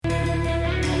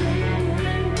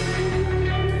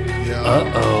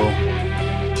Uh-oh.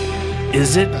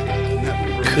 Is it?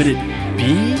 Could it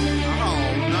be?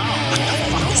 What the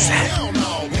fuck is that?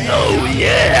 Oh,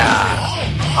 yeah!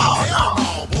 Oh no!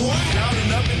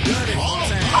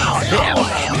 Hell no!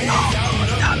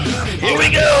 Here we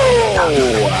go!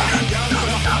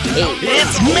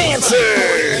 It's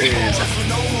Mansers!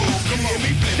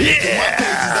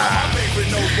 Yeah!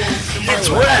 It's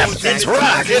rap, it's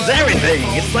rock, it's everything.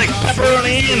 It's like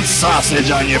pepperoni and sausage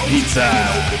on your pizza.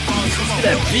 Get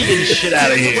that vegan shit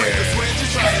out of here.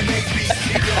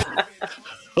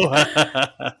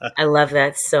 I love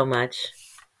that so much.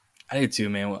 I do too,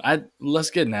 man. Let's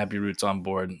get Nappy Roots on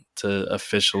board to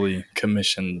officially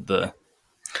commission the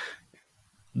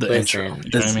intro. You know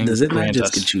what I mean? Does it not Grant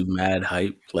just us. get you mad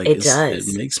hype? Like It does.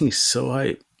 It makes me so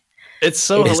hype. It's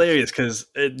so It is- hilarious because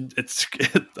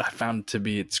I found it to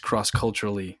be it's cross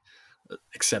culturally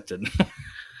accepted.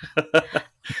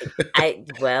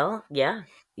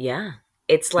 Yeah.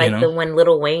 It's like You know? when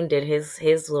Lil Wayne did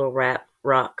his little rap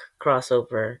rock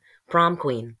crossover, Prom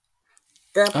Queen.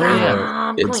 The Oh, yeah.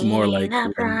 prom It's queen, more like the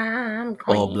when prom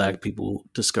All queen. black people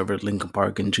discovered Linkin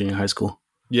Park in junior high school.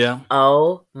 Yeah,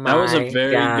 Oh my that was a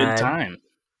very God. good time.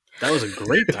 That was a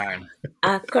great time. I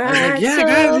I was cried like, yeah, so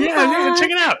guys, yeah, hard check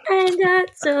it out. and got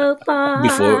so far.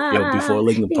 Before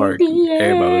Linkin Park, In the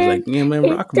everybody was like, end, "Yeah, man,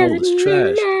 it rock and roll is doesn't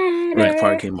trash." matter. Linkin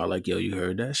Park came out like, "Yo, you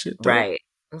heard that shit?" Dog? Right.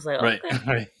 I was like, Right, okay.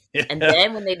 right. Yeah. And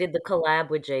then when they did the collab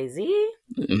with Jay-Z,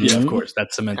 Yeah, of Mhm. course,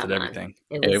 that cemented Come on. everything.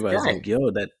 it was Everybody's done. like,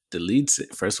 "Yo, that deletes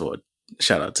it." First of all,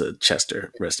 shout out to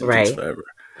Chester, rest in peace Right. forever.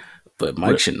 But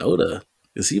Mike Shinoda,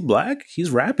 is he black? He's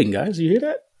rapping, guys. You hear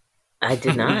that? I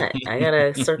did not. I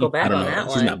gotta circle I back don't on know. that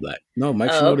He's one. not black. No, Mike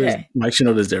Oh, Shinoda. okay. Mike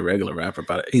Shinoda is their regular rapper,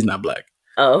 but he's not black.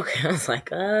 Oh, okay. I was like,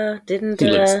 didn't He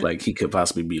looks like he could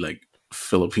possibly be like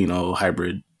Filipino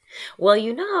hybrid. well,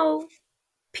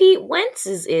 Pete Wentz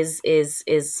is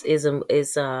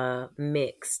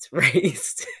mixed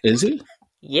race. Is he?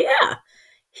 Yeah,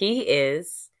 he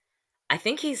is. I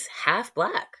think he's half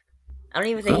black. I don't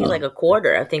even think he's Oh. like a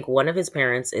quarter. I think one of his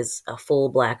parents is a full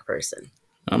black person.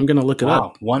 I'm gonna look it Wow,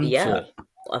 up. one Yeah. full.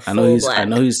 A I know full he's. black. I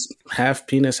know he's half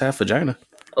penis, half vagina.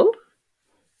 Oh,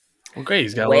 Well, great.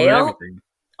 He's got a little Well- of everything.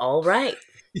 all right.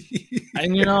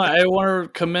 And I want to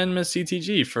commend Miss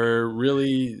CTG for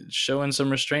really showing some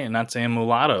restraint and not saying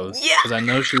mulattoes. Yeah. Because I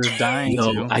know she was dying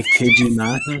No, to. I kid you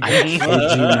not. I kid you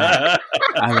not.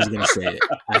 I was gonna say it.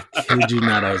 I kid you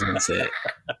not. I was gonna say it.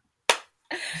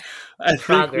 I think we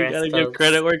Progress, gotta give folks.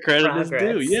 credit where credit is due.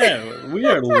 Progress. Yeah, we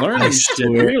are learning I shit. swear.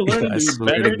 We're learning I to be swear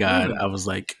better to God. humans. I was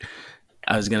like,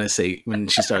 I was gonna say when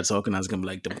she started talking, I was gonna be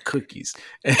like them cookies.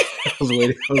 I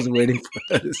was waiting for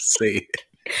her to say it.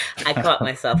 I caught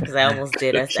myself because I almost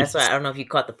did. That's why I don't know if you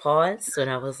caught the pause when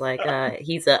I was like,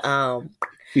 he's a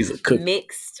He's a cookie.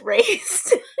 mixed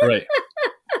race. Right.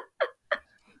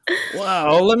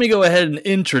 Well, let me go ahead and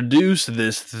introduce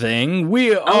this thing.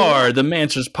 We are the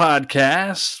Mansers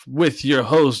Podcast with your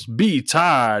hosts, B.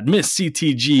 Todd, Miss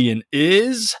CTG, and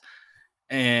Iz.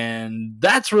 And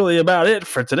that's really about it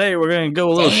for today. We're going to go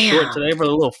a little short today for a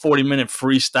little 40-minute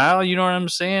freestyle. You know what I'm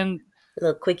saying? A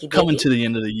little quickie Coming dicky. to the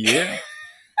end of the year.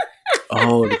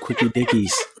 Oh, the quickie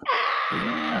dickies.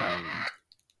 Yeah.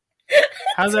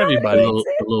 How's A everybody?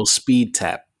 little speed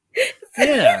tap.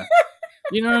 Yeah.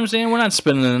 You know what I'm saying? We're not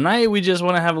spending the night. We just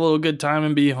want to have a little good time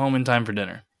and be home in time for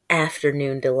dinner.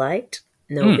 Afternoon delight.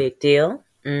 No big deal.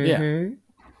 Mm-hmm.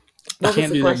 I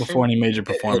can't do that before any major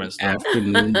performance, though.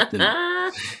 Afternoon,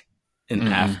 an Mhm.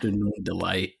 afternoon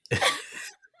delight.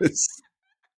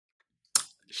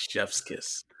 Chef's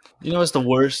kiss. You know what's the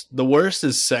worst? The worst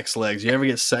is sex legs. You ever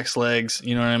get sex legs?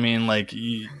 You know what I mean? Like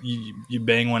you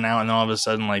bang one out and all of a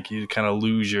sudden like you kind of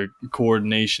lose your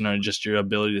coordination or just your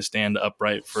ability to stand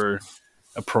upright for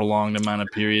a prolonged amount of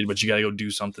period, but you got to go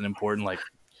do something important like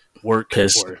work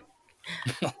Piss. or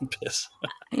piss.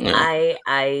 I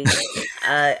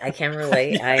can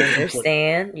relate. I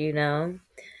understand,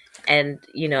 And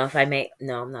if I may,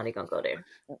 no, I'm not even gonna go there.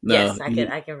 No, Yes,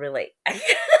 I can relate.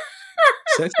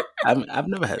 Sex, I've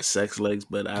never had sex legs,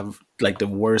 but I've like the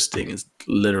worst thing is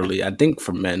literally. I think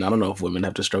for men, I don't know if women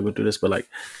have to struggle through this, but like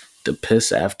the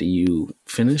piss after you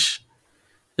finish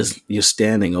is you're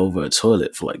standing over a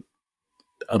toilet for like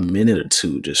a minute or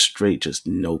two, just straight, just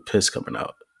no piss coming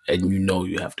out, and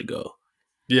you have to go,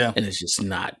 Yeah, and it's just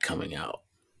not coming out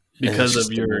because it's of just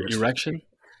the your worst. erection.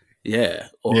 Yeah,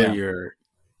 or Yeah. your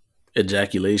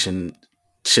ejaculation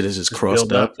shit is just Just crossed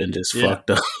build up. up and just Yeah.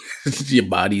 fucked up. Your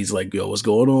body's like, yo, what's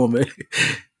going on, man?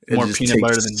 It More just peanut takes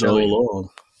butter than so jelly. long.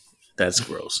 That's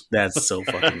gross. That's so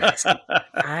fucking nasty.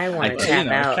 I want Like, to tap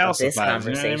out of this calcifies,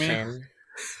 you know what I mean? conversation.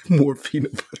 More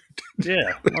peanut butter.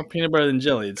 Yeah, more peanut butter than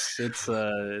jelly. It's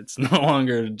no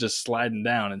longer just sliding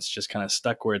down. It's just kind of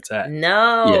stuck where it's at.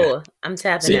 No, I'm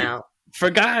tapping See, out. for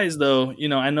guys though,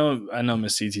 I know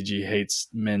Miss CTG hates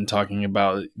men talking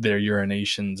about their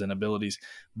urinations and abilities,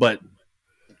 but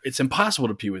it's impossible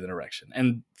to pee with an erection.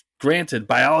 And granted,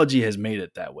 biology has made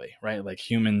it that way, right? Like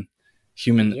human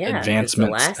advancements. The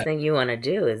last thing you want to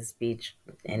do is be.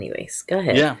 Anyways, go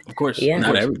ahead. Yeah, of course. Yeah.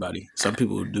 Not everybody. Some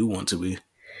people do want to be.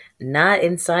 Not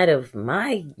inside of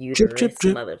my uterus, Drip, drip,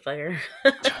 drip. motherfucker.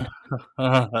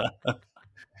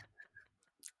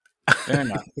 Fair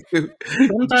enough.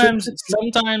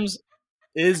 Sometimes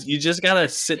is you just gotta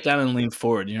sit down and lean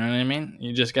forward. You know what I mean?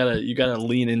 You gotta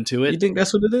lean into it. You think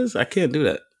that's what it is? I can't do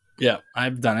that. Yeah,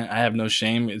 I've done it. I have no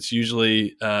shame. It's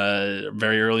usually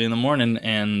very early in the morning,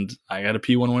 and I gotta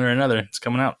pee one way or another. It's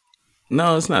coming out.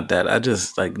 No, it's not that. I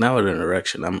just like now with an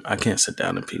erection, I can't sit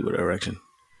down and pee with an erection.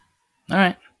 All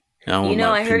right.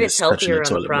 I heard it's healthier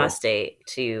on the prostate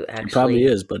to actually. It probably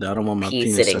is, but I don't want my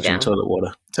penis touching toilet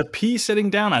water. To pee sitting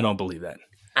down, I don't believe that.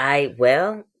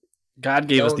 God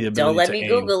gave us the ability. Don't let to me aim.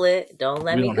 Google it. Don't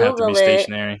let me Google it. We don't have to be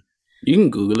stationary. You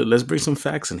can Google it. Let's bring some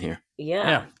facts in here.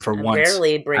 Yeah, for I once.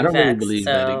 Rarely bring I don't facts, really believe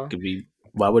so that it could be.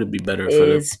 Why would it be better for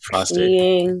the prostate?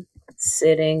 Peeing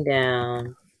sitting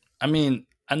down. I mean,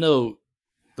 I know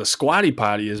the squatty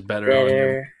potty is better on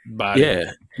your body.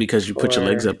 Yeah, because you put your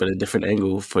legs up at a different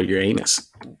angle for your anus.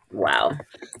 Wow.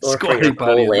 Or squatty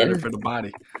potty is better for the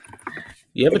body.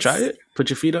 You ever tried it?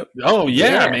 Put your feet up? Oh,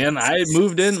 yeah, man. I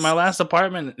moved in my last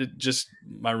apartment.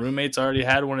 My roommates already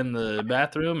had one in the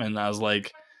bathroom, and I was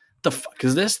like, the fuck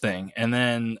is this thing? And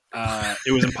then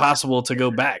it was impossible to go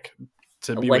back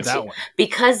to be without one.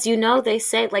 Because, they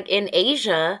say, like, in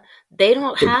Asia, they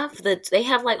don't have they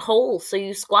have, like, holes, so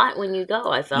you squat when you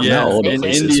go. I found that. In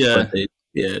India... they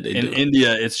in do.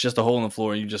 India, it's just a hole in the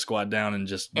floor, and you just squat down and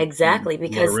just exactly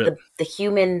because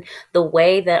the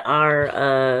way that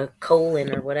our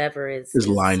colon or whatever is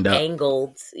lined up,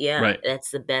 angled. Yeah, right.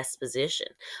 That's the best position.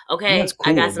 Okay,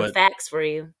 cool, I got some facts for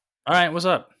you. All right, what's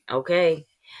up? Okay,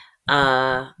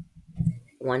 1,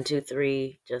 2,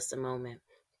 3. Just a moment.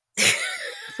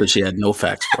 So she had no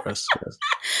facts for us.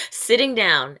 Sitting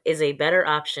down is a better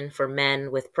option for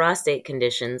men with prostate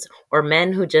conditions or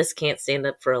men who just can't stand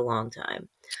up for a long time.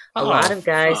 A lot of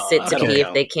guys sit to pee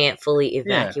if they can't fully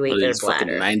evacuate their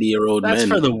bladder. 90-year-old men.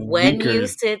 For the when you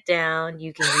sit down,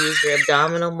 you can use your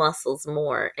abdominal muscles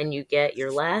more, and you get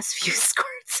your last few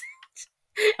squirts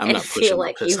and feel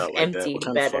like you've emptied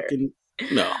better.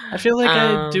 No, I feel like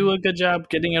I do a good job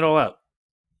getting it all out.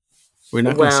 We're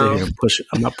not going to sit here and push.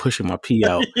 I'm not pushing my pee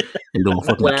out and doing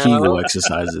fucking Kegel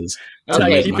exercises.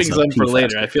 I'm keeping some for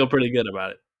later. I feel pretty good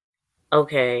about it.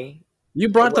 Okay. You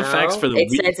brought the facts for the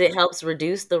week. It says it helps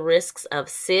reduce the risks of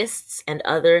cysts and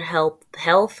other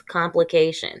health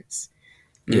complications.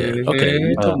 Yeah. Okay.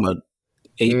 You're talking about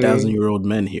 8,000-year-old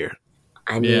men here.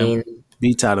 I mean,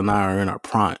 B-Todd and I are in our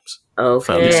primes. Okay.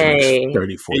 For at least the next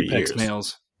 30, 40 Apex years.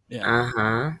 males.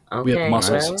 Yeah. Okay. We have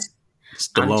muscles.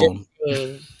 Stallone.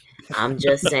 I'm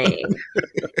just saying,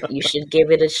 you should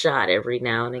give it a shot every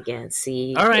now and again.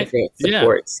 See if it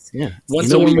supports. Yeah.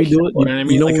 Once a week, we do it. You know what I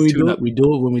mean? You know like when we do it? We do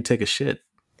it when we take a shit.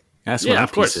 That's when I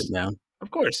sit down. Of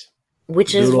course.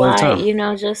 Which is why,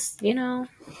 just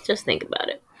think about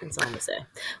it. That's all I'm gonna say.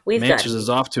 Manchester is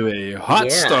off to a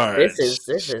hot start. This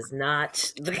is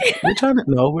not.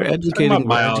 We're educating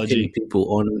biology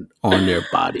people on their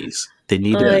bodies. They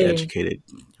need to be educated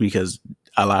because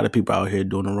a lot of people out here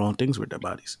doing the wrong things with their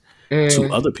bodies to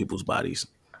other people's bodies.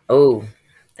 Oh,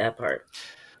 that part.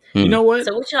 You know what?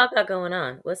 So what y'all got going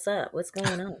on? What's up? What's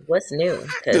going on? What's new?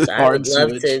 Because I would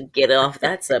love to get off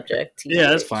that subject. Yeah,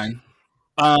 that's fine.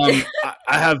 I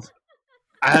have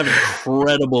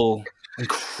incredible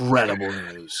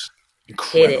news.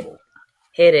 Incredible.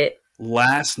 Hit it.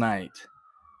 Last night,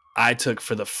 I took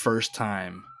for the first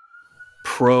time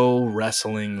pro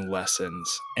wrestling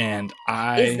lessons, and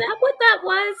is that what that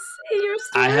was in your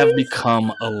stories? I have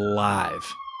become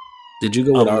alive. Did you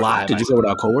go with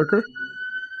our coworker?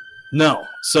 No.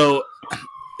 So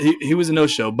he was a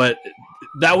no-show, but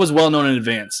that was well known in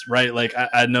advance, right? Like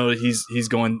I know he's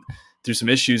going through some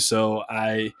issues,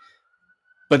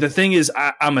 but the thing is,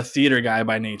 I'm a theater guy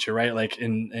by nature, right? Like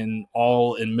in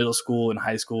middle school and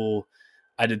high school,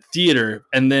 I did theater,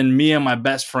 and then me and my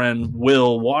best friend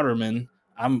Will Waterman.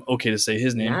 I'm okay to say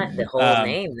his name. Not the whole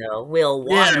name though. Will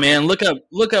Waterman. Yeah, man. Look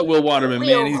up Will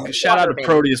Waterman, shout out to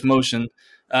Proteus Motion.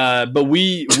 But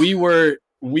we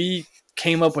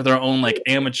came up with our own like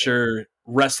amateur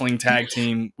wrestling tag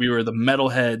team. We were the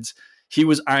Metalheads. He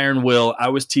was Iron Will. I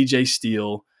was TJ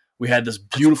Steele. We had this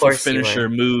beautiful finisher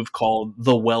move called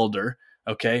the Welder.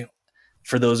 Okay.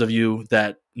 for those of you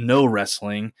that know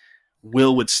wrestling,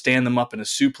 Will would stand them up in a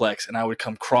suplex, and I would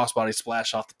come crossbody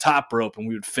splash off the top rope, and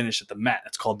we would finish at the mat.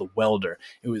 That's called the welder.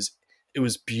 It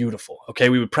was beautiful. Okay,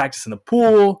 we would practice in the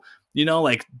pool.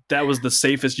 Like that was the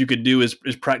safest you could do is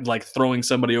like throwing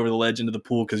somebody over the ledge into the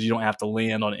pool because you don't have to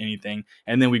land on anything.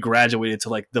 And then we graduated to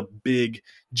like the big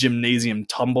gymnasium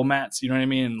tumble mats, you know what I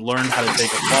mean, and learned how to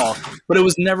take a fall. But it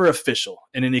was never official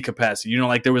in any capacity.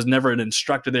 Like there was never an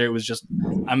instructor there. It was just,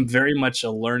 I'm very much a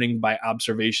learning by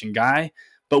observation guy.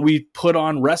 But we put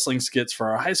on wrestling skits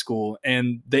for our high school,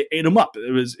 and they ate them up.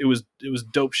 It was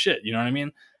dope shit. You know what I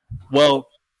mean? Well,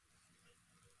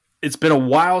 it's been a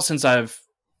while since I've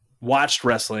watched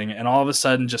wrestling, and all of a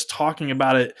sudden, just talking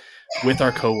about it with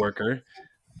our coworker,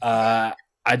 I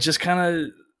just kind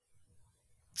of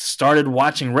started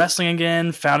watching wrestling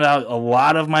again. Found out a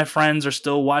lot of my friends are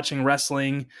still watching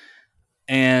wrestling,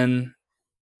 and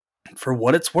for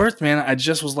what it's worth, man, I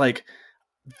just was like,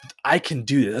 I can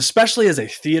do this, especially as a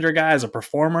theater guy, as a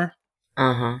performer.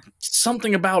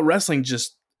 Something about wrestling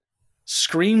just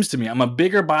screams to me. I'm a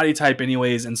bigger body type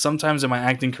anyways, and sometimes in my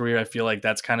acting career I feel like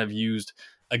that's kind of used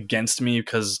against me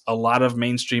because a lot of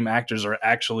mainstream actors are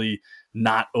actually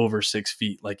not over 6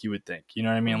 feet like you would think. You know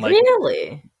what I mean? Like,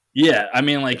 really? Yeah, I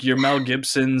mean, like your Mel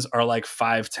Gibsons are like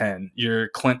 5'10", your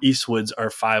Clint Eastwoods are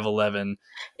 5'11".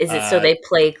 Is it so they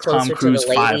play closer to the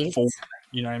ladies? 5'4".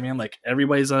 You know what I mean? Like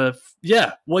everybody's everybody's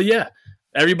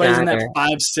in that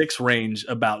 5'6" range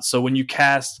about. So when you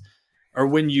cast, or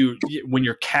when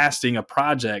you're casting a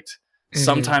project,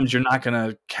 sometimes you're not going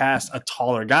to cast a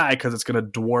taller guy because it's going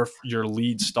to dwarf your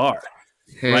lead star,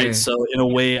 right? So in a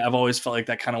way, I've always felt like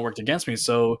that kind of worked against me.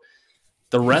 So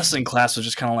the wrestling class was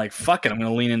just kind of like, fuck it, I'm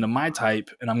going to lean into my type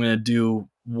and I'm going to do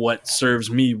what serves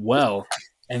me well.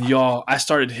 And y'all, I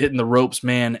started hitting the ropes,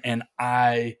 man, and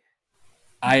I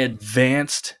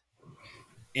advanced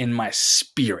in my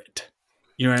spirit.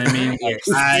 You know what I mean? Like,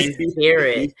 I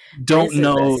don't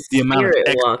know the amount of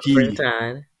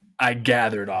XP I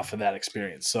gathered off of that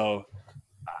experience. So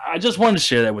I just wanted to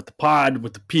share that with the pod,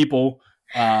 with the people.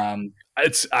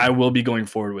 I will be going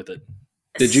forward with it.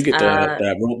 Did you get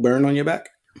that rope burn on your back?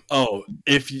 Oh,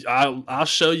 I'll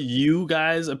show you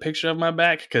guys a picture of my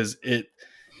back because it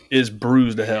is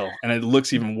bruised to hell, and it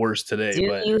looks even worse today.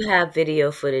 Do you have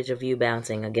video footage of you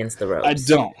bouncing against the ropes? I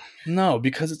don't. No,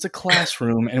 because it's a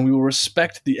classroom, and we will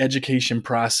respect the education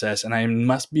process, and I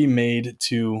must be made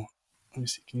to. Let me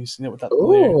see. Can you see that without the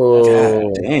glare?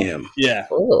 God damn. Yeah.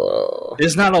 Ooh.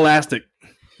 It's not elastic.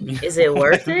 Is it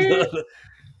worth it?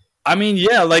 I mean,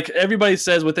 yeah, like everybody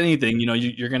says with anything,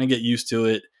 you're going to get used to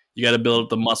it. You got to build up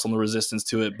the muscle and the resistance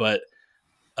to it. But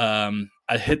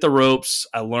I hit the ropes.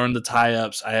 I learned the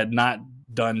tie-ups. I had not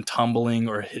done tumbling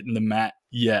or hitting the mat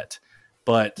yet.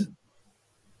 But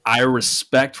I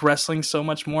respect wrestling so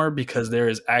much more because there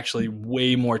is actually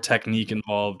way more technique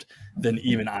involved than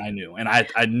even I knew. And I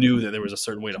knew that there was a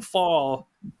certain way to fall.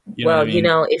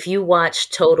 If you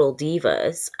watch Total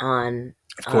Divas on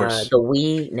of course. The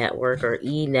Wii network or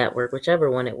E network, whichever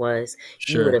one it was,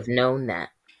 you would have known that.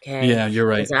 Okay? Yeah, you're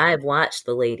right. Because I've watched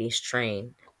the ladies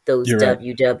train. Those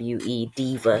WWE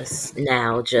divas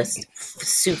now just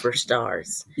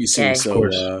superstars. You seem so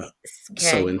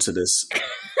into this.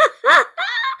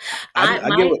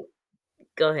 I get what.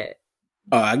 Go ahead.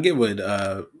 I get what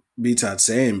B-Todd's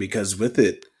saying because with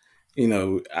it,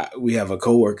 we have a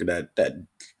coworker that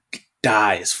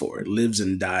dies for it, lives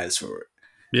and dies for it.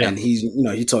 Yeah. And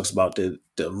he talks about the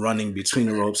running between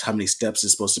the ropes, how many steps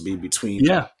is supposed to be between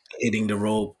hitting the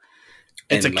rope.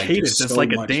 It's a cadence. It's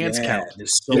like a dance count.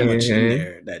 There's so much in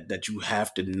there that you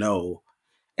have to know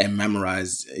and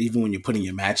memorize, even when you're putting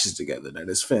your matches together. That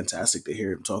is fantastic to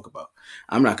hear him talk about.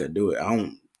 I'm not going to do it. I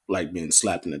don't like being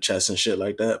slapped in the chest and shit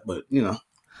like that, but,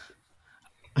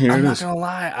 I'm not going to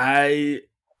lie. I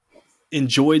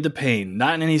enjoyed the pain,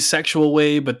 not in any sexual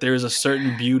way, but there's a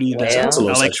certain beauty that sounds a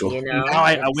little sexual. Now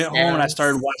I went home and I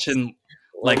started watching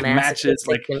like matches,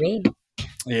 like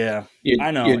yeah, I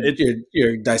know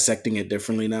you're dissecting it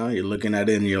differently now. You're looking at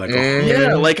it and you're like,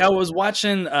 yeah, like I was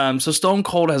watching. So Stone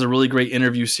Cold has a really great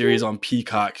interview series on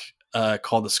Peacock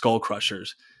called the Skull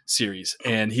Crushers series,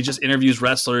 and he just interviews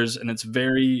wrestlers, and it's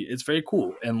very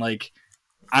cool. And like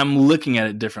I'm looking at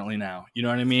it differently now. You know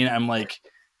what I mean? I'm like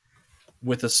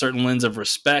with a certain lens of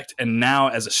respect, and now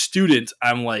as a student,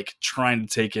 I'm like trying to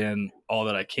take in all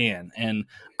that I can. And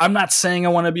I'm not saying I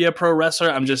want to be a pro wrestler.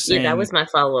 I'm just saying that was my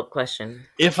follow-up question.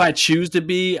 If I choose to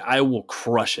be, I will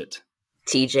crush it.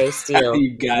 TJ Steele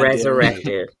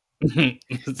resurrected.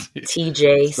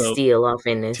 TJ Steele off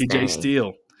in this TJ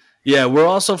Steele. Yeah, we're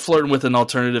also flirting with an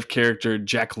alternative character,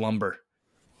 Jack Lumber.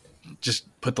 just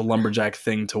put the lumberjack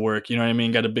thing to work. You know what I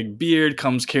mean? Got a big beard,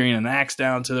 comes carrying an axe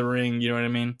down to the ring. You know what I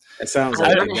mean? It sounds I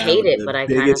like don't hate it, but I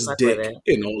kind of fuck dick with it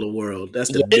in all the world.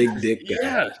 That's the big dick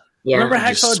guy. Yeah. Remember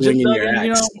Hacksaw Jim Duggan?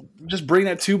 You know, just bring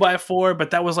that 2x4,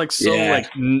 but that was like so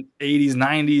like 80s,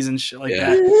 90s and shit like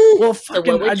that. Well, fucking,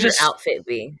 so what would your outfit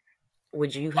be?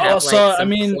 Would you have also, like some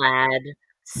plaid,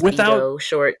 Speedo,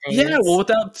 short things? Yeah, well,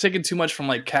 without taking too much from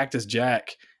like Cactus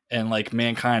Jack and like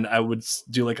Mankind, I would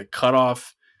do like a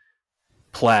cutoff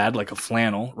plaid, like a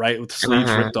flannel, right, with the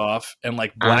sleeves ripped off, and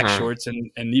like black shorts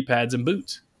and knee pads and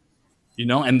boots. You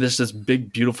know, and there's this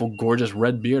big, beautiful, gorgeous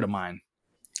red beard of mine.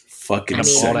 Fucking the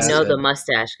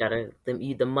mustache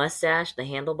the mustache, the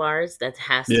handlebars, that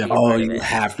has to be a part of it.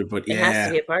 Have to put it has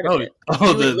to be a part of it.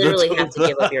 You literally have to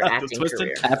give up your acting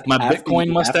career. My Bitcoin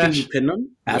mustache.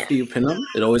 After you pin them,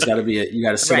 it always got to be you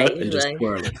got to sit up and just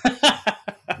twirl it.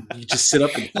 You just sit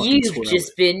up and you've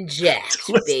just been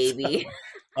jacked, baby.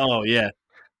 Oh yeah.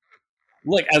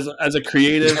 Like as a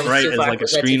creative, right, as like a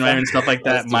screenwriter and stuff like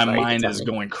that, my mind is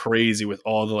going crazy with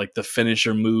all the like the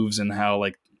finisher moves and how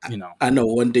like, you know. I know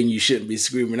one thing you shouldn't be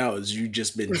screaming out is you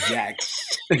just been jacked.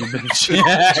 You've been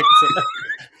jacked.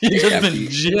 You just been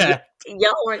jacked.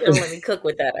 Y'all weren't gonna let me cook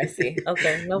with that. I see.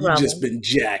 Okay, no problem. You just been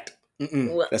jacked.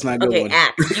 Well, that's not a good one.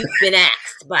 Axed. You've been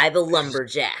axed by the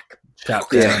lumberjack.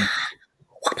 Yeah.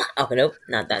 Okay, nope,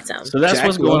 not that sound. So that's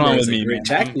what's going on with me, man.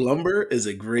 Jack Lumber is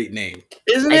a great name,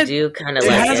 isn't it? I do kind of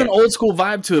like it. It has an old school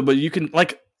vibe to it, but you can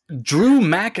like Drew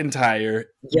McIntyre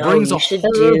brings a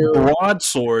whole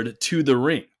broadsword to the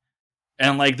ring,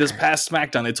 and like this past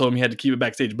SmackDown, they told him he had to keep it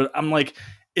backstage. But I'm like,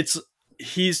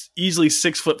 he's easily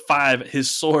 6'5".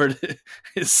 His sword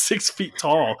is 6 feet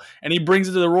tall, and he brings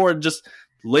it to the Raw and just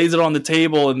lays it on the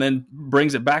table and then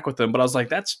brings it back with him. But I was like,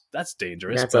 that's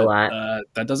dangerous. That's a lot.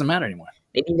 That doesn't matter anymore.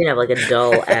 Maybe you can have like a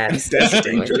dull axe. That's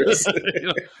dangerous.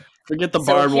 Forget the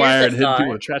barbed wire and hit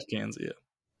people with trash cans. Yeah.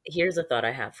 Here's a thought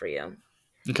I have for you.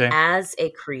 Okay. As a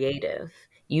creative,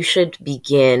 you should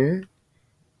begin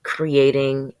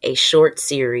creating a short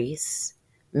series,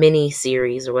 mini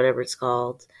series, or whatever it's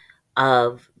called,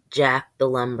 of Jack the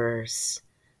Lumber's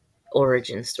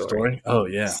origin story. Oh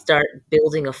yeah. Start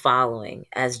building a following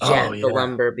as Jack the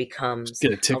Lumber becomes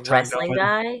a wrestling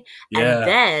guy. Yeah. And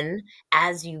then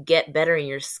as you get better in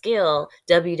your skill,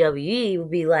 WWE will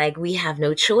be like, we have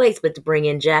no choice but to bring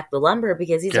in Jack the Lumber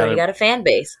because he's already got a fan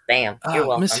base. Bam. You're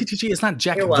welcome. Miss CTG, it's not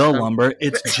Jack the Lumber,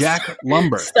 it's Jack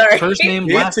Lumber. Sorry. First name,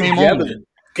 last name only.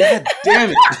 God damn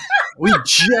it. We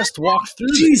just walked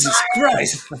through Jesus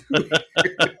Christ.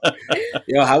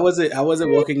 Yo, how was it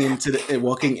walking into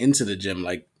the gym?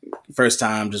 Like first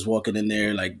time just walking in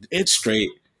there, like it's straight.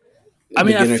 I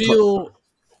mean, I feel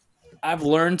I've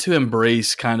learned to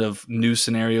embrace kind of new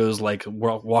scenarios, like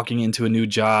walking into a new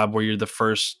job where you're the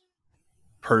first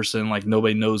person, like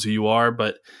nobody knows who you are.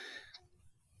 But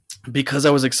because I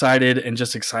was excited and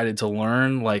just excited to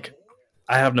learn, like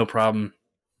I have no problem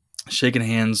shaking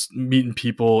hands, meeting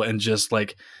people, and just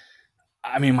like,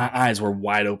 I mean, my eyes were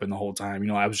wide open the whole time. You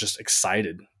know, I was just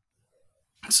excited.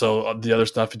 So the other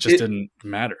stuff, it just didn't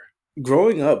matter.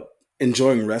 Growing up,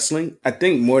 enjoying wrestling, I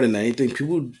think more than anything,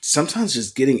 people sometimes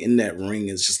just getting in that ring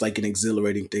is just like an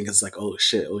exhilarating thing. It's like, oh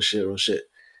shit.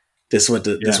 This is what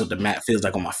the mat feels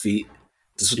like on my feet.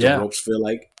 This is what the ropes feel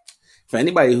like. For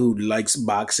anybody who likes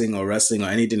boxing or wrestling or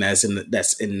anything that's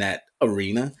in that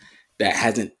arena that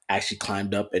hasn't actually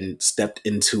climbed up and stepped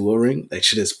into a ring, that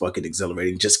shit is fucking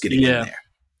exhilarating. Just getting in there.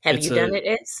 Have you done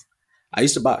it? I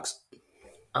used to box.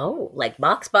 Oh, like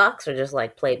box or just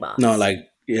like play box? No, like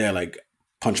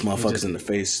punch motherfuckers in the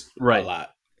face a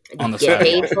lot. Did you get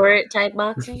paid for it type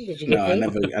boxing? Did you get paid? No,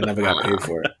 I never got paid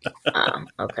for it. Oh,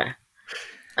 okay.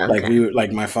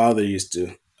 Like my father used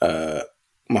to.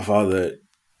 My father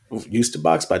used to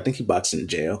box, but I think he boxed in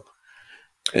jail.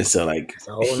 And so like it's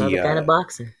a whole other kind of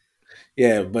boxing.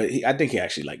 Yeah, but I think he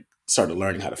actually like started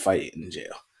learning how to fight in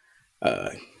jail.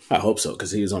 I hope so,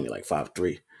 because he was only like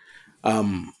 5'3".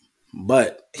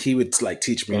 But he would like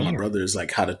teach me and my brothers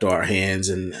like how to throw our hands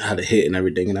and how to hit and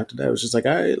everything. And after that, it was just like,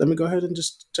 all right, let me go ahead and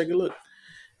just take a look.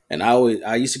 And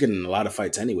I used to get in a lot of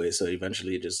fights anyway, so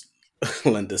eventually it just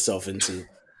lent itself into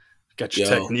got your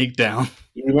technique down.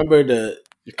 You remember the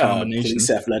Police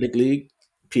Athletic League,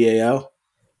 PAL?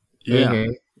 Yeah.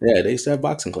 Mm-hmm. Yeah, they used to have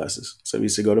boxing classes. So we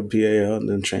used to go to PAL and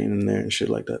then train in there and shit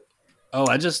like that. Oh,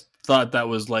 I just thought that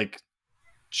was like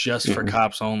just for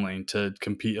cops only to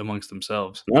compete amongst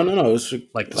themselves. No. It was for,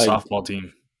 like the softball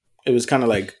team. It was kind of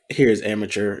like, here's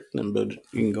amateur, and you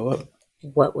can go up.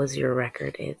 What was your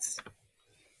record?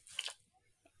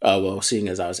 Well, seeing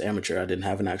as I was amateur, I didn't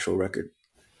have an actual record.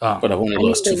 But I've only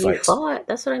lost 2 fights.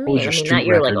 That's what I mean. I mean, not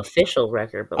your like official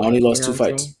record, but I only lost 2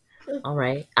 fights. All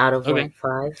right. Out of Okay. what?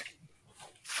 5?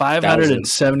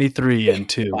 573 and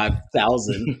 2.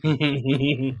 5,000.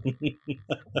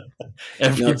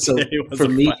 Every No, so day was for a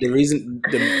me, fight.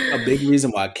 a big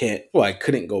reason why I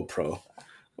couldn't go pro,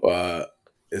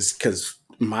 is because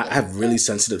I have really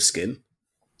sensitive skin.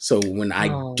 So when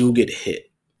I do get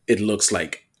hit, it looks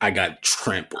like I got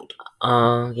trampled.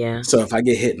 Oh, yeah. So if I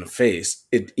get hit in the face,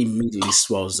 it immediately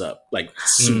swells up like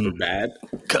super bad.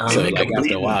 So like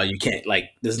after a while, you can't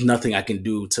there's nothing I can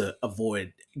do to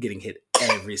avoid getting hit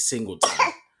every single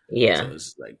time. Yeah. So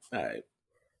it's like, all right.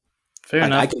 Fair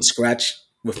enough. I can scratch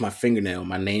with my fingernail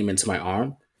my name into my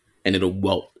arm, and it'll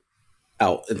welt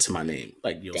out into my name.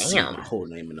 Like you'll see my whole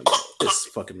name in the mouth. It's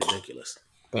fucking ridiculous.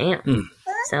 Damn.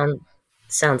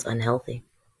 Sounds unhealthy.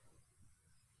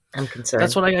 I'm concerned.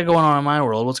 That's what I got going on in my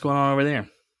world. What's going on over there?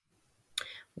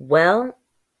 Well,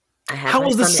 I had How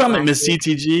was the summit, Miss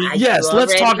CTG? Yes,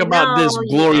 let's talk about this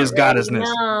glorious goddessness.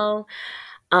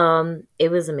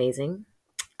 It was amazing.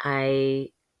 I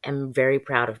am very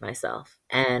proud of myself.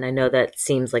 And I know that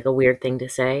seems like a weird thing to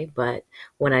say, but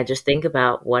when I just think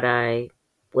about what I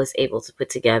was able to put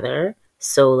together,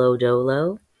 solo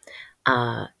dolo,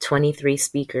 23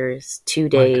 speakers, 2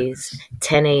 days,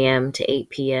 10 a.m. to 8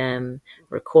 p.m.,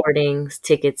 recordings,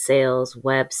 ticket sales,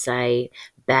 website,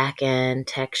 back end,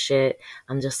 tech shit.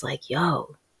 I'm just like,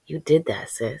 yo, you did that,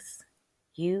 sis.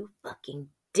 You fucking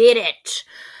did it.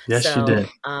 Yes, you did.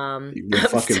 We're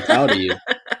fucking proud of you.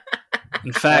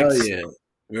 In fact,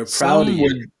 we're proud of you.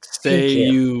 Would say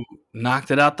you knocked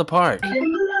it out the park.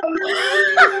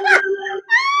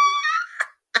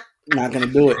 Not gonna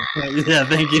do it. Yeah,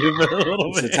 thank you for a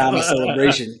little bit. It's a time of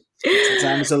celebration. It's a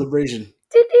time of celebration.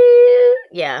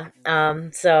 Yeah.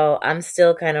 So I'm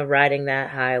still kind of riding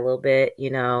that high a little bit,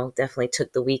 definitely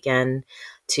took the weekend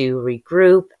to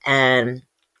regroup and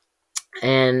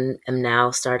am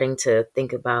now starting to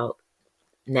think about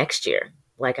next year.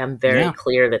 Like I'm very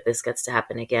clear that this gets to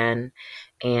happen again.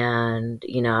 And,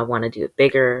 I want to do it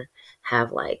bigger,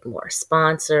 have like more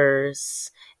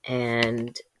sponsors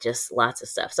and just lots of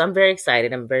stuff. So I'm very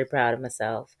excited. I'm very proud of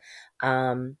myself.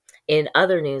 In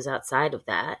other news outside of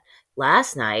that,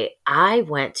 last night I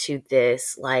went to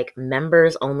this like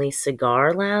members only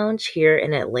cigar lounge here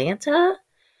in Atlanta.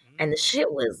 And the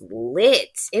shit was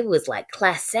lit. It was like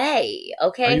classy.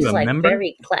 Okay. It's like member?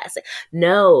 very classic.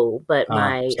 No, but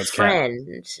my friend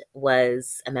is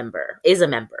a member.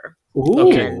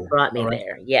 Ooh. And brought me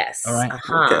there. Yes. All right.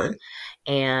 Okay.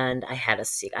 And I had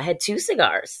I had 2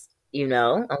 cigars,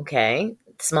 okay.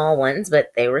 Small ones,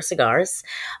 but they were cigars.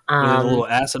 The little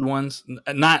acid ones.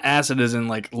 Not acid as in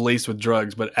like laced with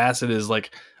drugs, but acid is like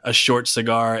a short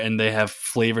cigar and they have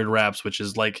flavored wraps, which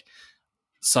is like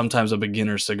sometimes a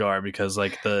beginner cigar because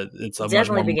like it's a definitely much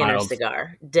more beginner mild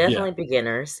cigar. Definitely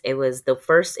beginners. It was the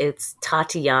first. It's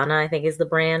Tatiana, I think, is the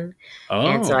brand. Oh.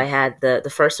 And so I had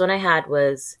the first one I had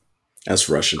was that's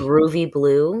Russian Groovy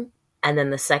Blue, and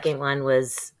then the second one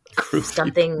was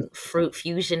something Fruit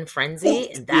Fusion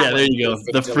Frenzy. And that there you go.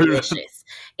 The delicious.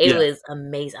 It was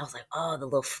amazing. I was like, oh, the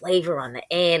little flavor on the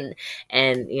end,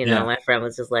 and my friend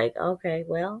was just like, okay,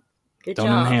 well, good job.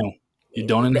 Don't inhale. You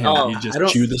don't inhale. You just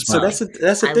chew the smoke. So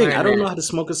that's the thing. I don't know how to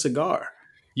smoke a cigar.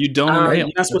 You don't inhale. You're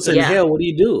not supposed to inhale. What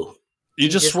do? You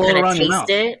just swirl around your mouth.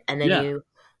 It, and then you.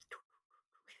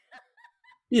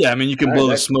 Yeah, I mean, you can blow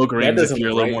the smoke rings if you're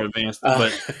a little more advanced,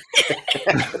 but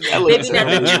maybe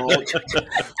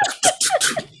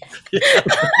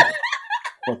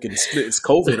fucking it's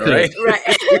COVID, right?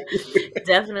 Right.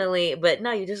 Definitely. But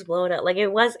no, you just blow it up. Like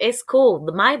it's cool.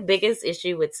 My biggest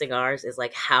issue with cigars is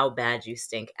like how bad you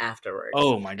stink afterwards.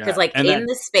 Oh my God. Because like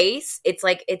the space, it's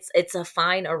like it's a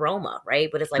fine aroma, right?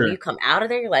 But it's like when you come out of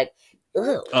there, you're like,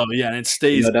 ugh. Oh yeah, and it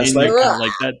stays in your mouth.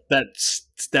 Like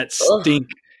that stink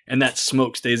and that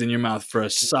smoke stays in your mouth for a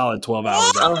solid 12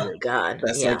 hours afterwards. Oh God.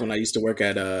 That's like when I used to work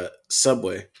at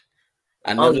Subway.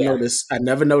 I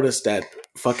never noticed that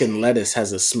fucking lettuce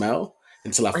has a smell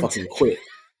until I fucking quit.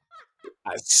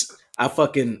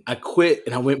 I quit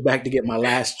and I went back to get my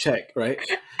last check, right?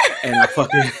 And I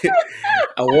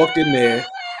walked in there,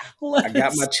 I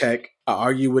got my check, I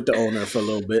argued with the owner for a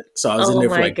little bit. So I was in there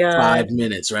for like 5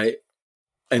 minutes, right?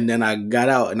 And then I got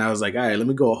out and I was like, all right, let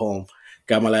me go home.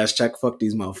 Got my last check, fuck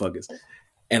these motherfuckers.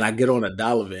 And I get on a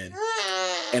dollar van.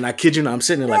 And I kid you not, I'm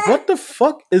sitting there like, what the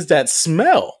fuck is that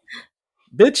smell?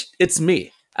 Bitch, it's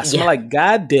me. I smell like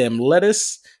goddamn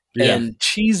lettuce and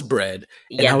cheese bread.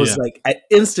 And I was like, I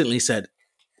instantly said,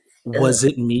 was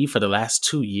it me for the last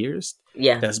 2 years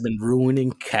that's been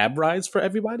ruining cab rides for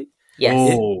everybody?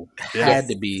 Yes. Oh, it had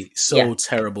to be so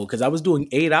terrible because I was doing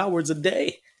 8 hours a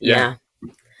day. Yeah.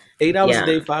 8 hours a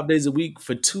day, 5 days a week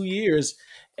for 2 years.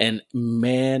 And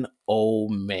man, oh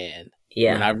man,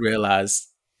 when I realized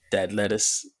that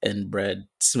lettuce and bread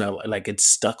smell like it's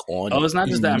stuck on. Oh, it's not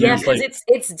just that. I mean, because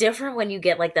it's different when you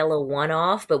get like that little one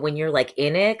off, but when you're like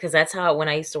in it, because that's how when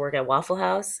I used to work at Waffle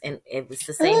House, and it was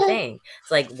the same thing.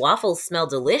 It's like waffles smell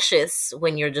delicious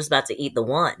when you're just about to eat the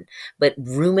one, but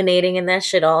ruminating in that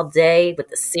shit all day with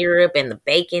the syrup and the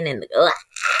bacon and the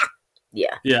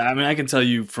yeah. I mean, I can tell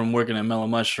you from working at Mellow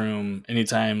Mushroom,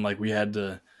 anytime like we had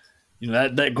to.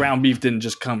 That ground beef didn't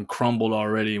just come crumbled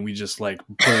already, and we just like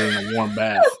put it in a warm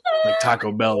bath like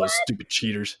Taco Bell, those stupid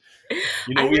cheaters.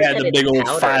 We had the big old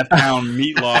 5-pound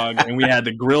meat log, and we had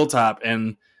the grill top.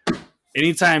 And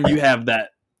anytime you have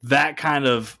that kind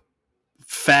of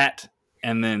fat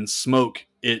and then smoke,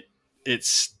 it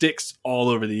sticks all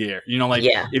over the air.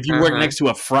 If you work next to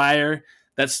a fryer,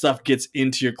 that stuff gets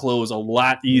into your clothes a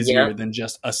lot easier than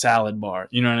just a salad bar.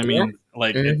 You know what I mean?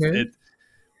 Like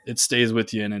it stays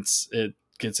with you, and it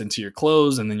gets into your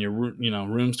clothes, and then your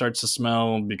room starts to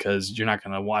smell because you're not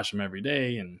going to wash them every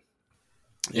day. And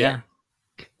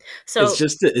so it's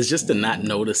just the not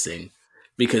noticing,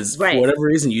 because for whatever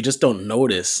reason you just don't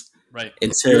notice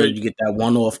until you get that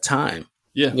one-off time.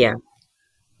 Yeah.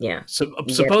 So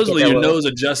supposedly your nose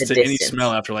adjusts to any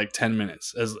smell after like 10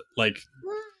 minutes, as like.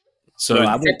 So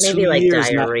I went 2 years.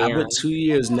 I went 2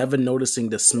 years never noticing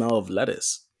the smell of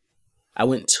lettuce. I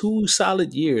went 2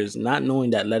 solid years not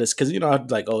knowing that lettuce, because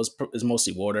like, oh, it's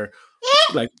mostly water,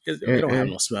 like it don't have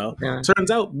no smell. No.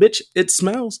 Turns out, bitch, it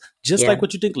smells just like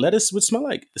what you think lettuce would smell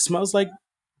like. It smells like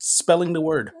spelling the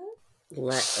word.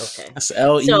 Okay. That's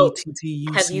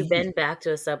LETTUC. Have you been back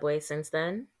to a Subway since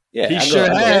then? Yeah, he sure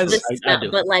has. I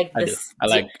do. But like, I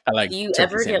like. Do you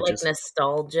ever get like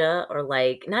nostalgia, or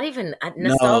like not even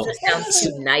nostalgia? Sounds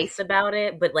too nice about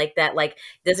it, but like that, like,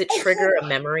 does it trigger a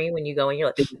memory when you go and you're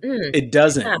like, It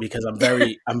doesn't, because I'm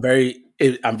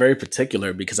very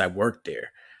particular because I worked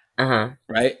there,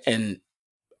 right? And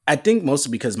I think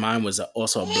mostly because mine was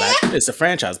also a black. It's a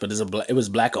franchise, but it was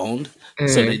black owned,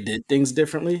 so they did things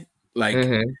differently. Like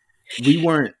we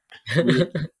weren't.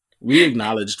 We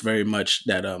acknowledged very much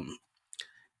that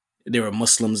there were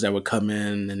Muslims that would come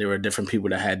in, and there were different people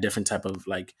that had different type of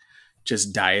like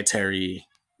just dietary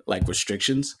like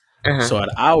restrictions. So at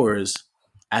ours,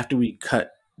 after we cut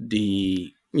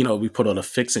we put all the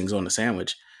fixings on the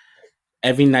sandwich,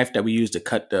 every knife that we used to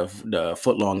cut the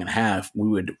foot long in half, we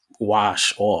would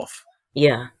wash off.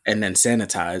 Yeah. And then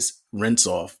sanitize, rinse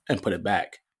off, and put it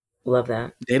back. Love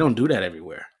that. They don't do that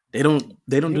everywhere. They don't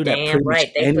do that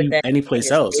pretty much any place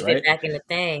else, right? Back in the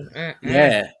thing.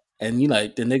 Yeah. And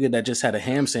the nigga that just had a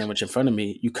ham sandwich in front of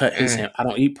me, you cut his ham. I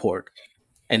don't eat pork.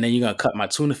 And then you're going to cut my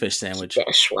tuna fish sandwich.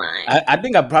 I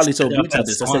think I probably told you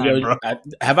this. I said, yo,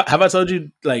 have I told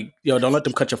you, like, yo, don't let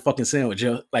them cut your fucking sandwich,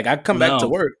 yo. Like, I come back to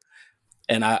work,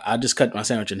 and I just cut my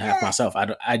sandwich in half myself.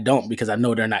 I don't, because I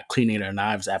know they're not cleaning their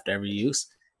knives after every use.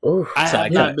 Ooh. I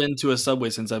have not been to a Subway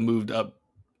since I moved up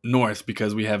north,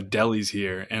 because we have delis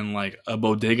here, and like a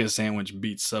bodega sandwich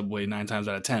beats Subway 9 times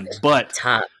out of 10. But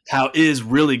how Iz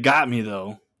really got me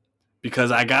though,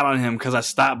 because I got on him because I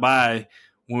stopped by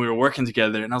when we were working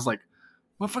together, and I was like,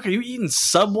 "Motherfucker, are you eating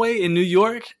Subway in New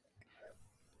York?"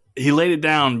 He laid it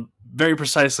down very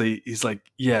precisely. He's like,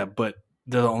 "Yeah, but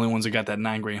they're the only ones that got that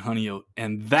 9-grain honey oat,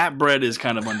 and that bread is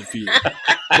kind of undefeated.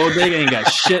 Bodega ain't got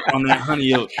shit on that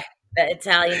honey oat." The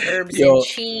Italian herbs and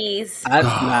cheese. The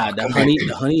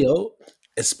honey oat.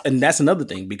 And that's another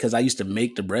thing, because I used to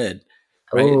make the bread,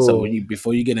 right? Ooh. So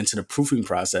before you get into the proofing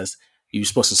process, you're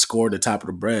supposed to score the top of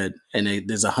the bread, and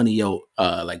there's a honey oat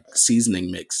like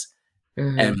seasoning mix,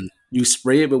 and you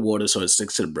spray it with water so it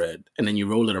sticks to the bread, and then you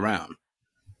roll it around.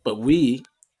 But we,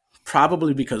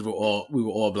 probably because we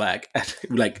were all black,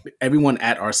 like everyone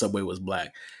at our Subway was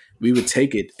black, we would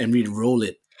take it and we'd roll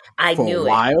it. For a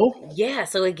while. Yeah,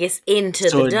 so it gets into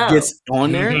the dough. So it gets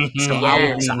on there. So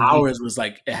ours was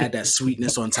like, it had that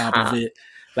sweetness on top of it.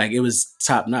 Like, it was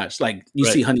top notch. Like, you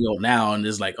see honey oat now, and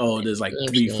there's like, there's like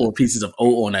 3-4 pieces of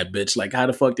oat on that bitch. Like, how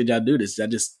the fuck did y'all do this? Y'all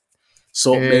just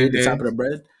salt made the top of the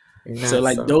bread? So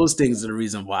like, those things are the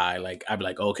reason why, like, I'd be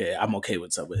like, okay, I'm okay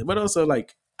with Subway. But also,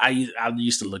 like, I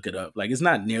used to look it up. Like, it's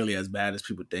not nearly as bad as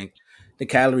people think. The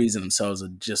calories in themselves are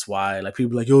just why. Like,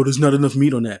 people are like, yo, there's not enough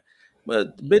meat on that.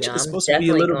 But bitch, it's supposed to be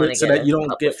a little bit so that you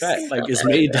don't get fat. Like, it's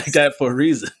made like that for a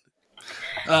reason.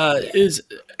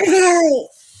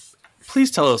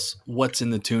 Please tell us what's in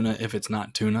the tuna if it's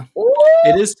not tuna.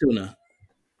 It is tuna.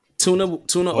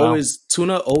 Tuna always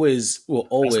will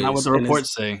always. That's not what the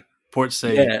reports say. Reports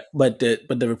say. Yeah, but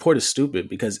the report is stupid,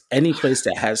 because any place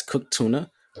that has cooked tuna,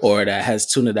 or that has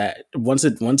tuna that once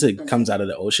it comes out of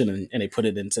the ocean and they put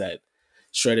it into that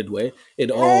shredded way,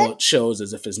 it all shows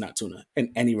as if it's not tuna.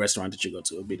 In any restaurant that you go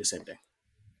to, it'll be the same thing.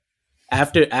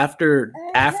 After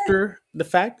the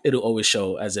fact, it'll always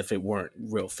show as if it weren't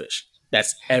real fish.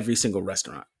 That's every single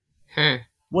restaurant.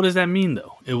 What does that mean,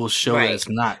 though? It will show that it's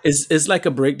not. It's like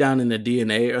a breakdown in the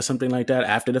DNA or something like that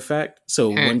after the fact. So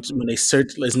when they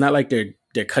search, it's not like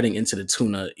they're cutting into the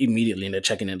tuna immediately and they're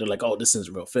checking it. They're like, oh, this is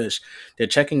real fish. They're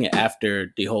checking it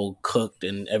after the whole cooked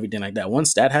and everything like that.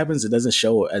 Once that happens, it doesn't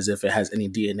show as if it has any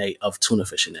DNA of tuna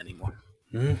fishing anymore.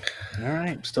 All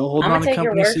right, still holding on to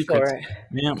company secrets.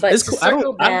 Yeah, it's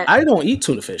cool. I don't eat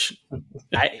tuna fish.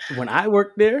 When I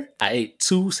worked there, I ate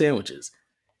 2 sandwiches: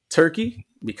 turkey,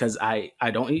 because I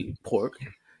don't eat pork,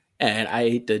 and I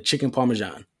ate the chicken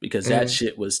parmesan because that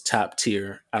shit was top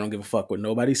tier. I don't give a fuck what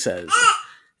nobody says.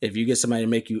 If you get somebody to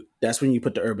make you, that's when you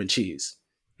put the urban cheese.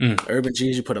 Urban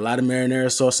cheese, you put a lot of marinara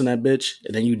sauce in that bitch,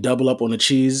 and then you double up on the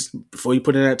cheese before you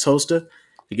put it in that toaster.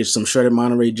 You get some shredded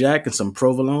Monterey Jack and some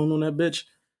provolone on that bitch.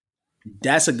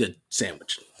 That's a good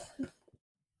sandwich.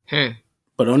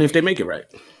 But only if they make it right.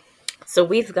 So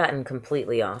we've gotten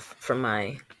completely off from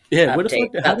my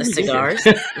update about the cigars.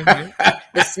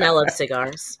 The smell of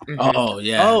cigars. Oh,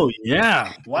 yeah. Oh,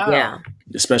 yeah. Wow. Yeah.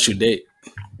 The special date.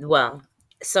 Well,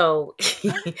 so,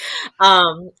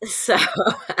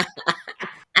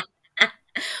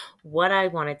 what I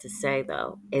wanted to say,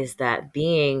 though, is that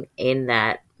being in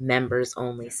that members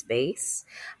only space,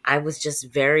 I was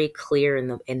just very clear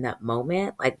in that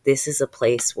moment. Like, this is a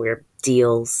place where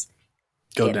deals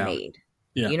get made.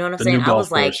 Yeah, you know what I'm saying? I was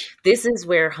like, this is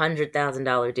where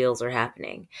 $100,000 deals are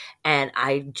happening. And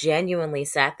I genuinely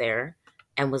sat there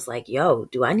and was like, yo,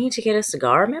 do I need to get a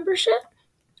cigar membership?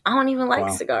 I don't even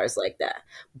like cigars like that.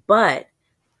 But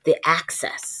the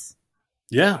access.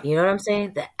 Yeah. You know what I'm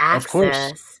saying? The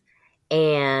access.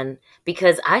 And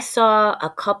because I saw a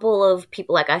couple of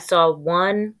people, like I saw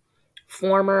one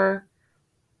former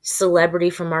celebrity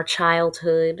from our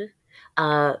childhood,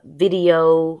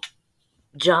 video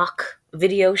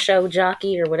show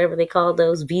jockey or whatever they called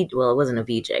those. Well, it wasn't a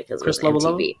VJ because it was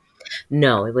MTV.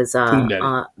 No, it was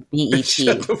BET.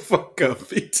 Shut the fuck up,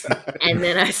 And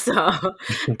then I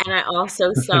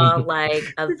also saw like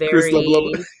a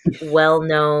very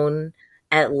well-known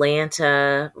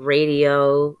Atlanta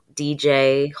radio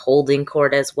DJ holding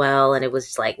court as well. And it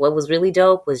was like, what was really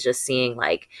dope was just seeing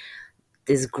like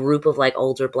this group of like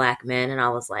older black men. And I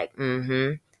was like,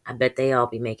 I bet they all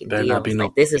be making deals.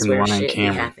 Like, this is where shit be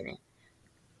happening.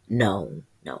 No.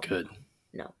 Good.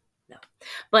 No.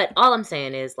 But all I'm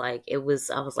saying is like, I was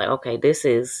like, okay,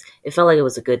 it felt like it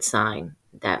was a good sign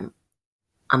that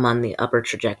I'm on the upper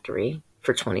trajectory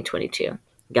for 2022.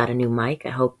 Got a new mic. I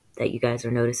hope that you guys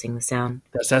are noticing the sound.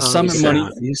 That's that summer money.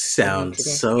 You sound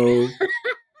so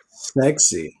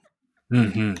sexy.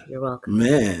 You're welcome.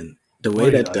 Man, the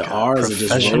way that the R's are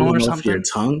just rolling off your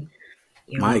tongue.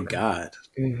 My God.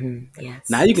 Yes.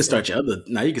 Now you can start your other.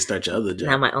 Job.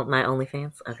 Now my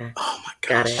OnlyFans. Okay. Oh my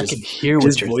gosh! I can hear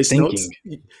what you're voice thinking.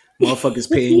 Notes. Motherfuckers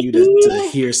paying you to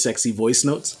hear sexy voice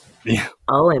notes. Yeah.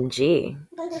 OMG.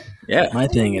 Yeah. My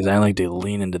thing is, I like to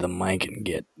lean into the mic and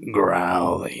get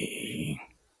growly.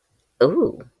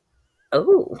 Ooh.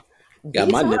 Got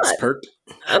my lips perked.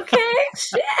 Okay.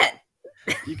 Shit.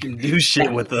 You can do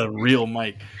shit with a real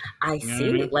mic. I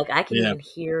see. Like, I can even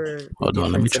hear. Hold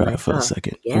on, let me try it for a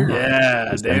second.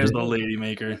 Yeah, there's the lady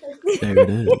maker. There it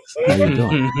is. How you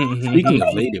doing? Speaking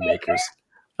of lady makers,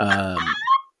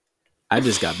 I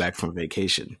just got back from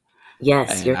vacation.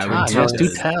 Yes, you're trying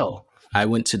to tell. I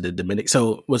went to the Dominican.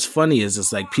 So what's funny is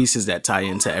it's like pieces that tie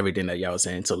into everything that y'all was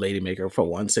saying. So lady maker for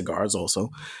one, cigars also.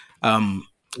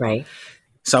 Right.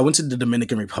 So I went to the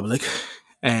Dominican Republic.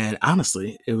 And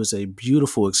honestly, it was a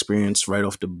beautiful experience right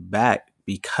off the bat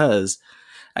because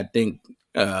I think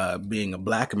being a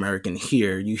Black American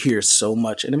here, you hear so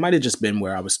much. And it might have just been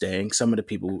where I was staying. Some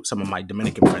of my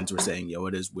Dominican friends were saying, yo,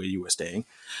 it is where you were staying.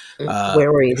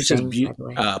 Where were you staying?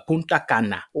 Punta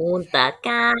Cana. Punta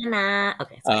Cana.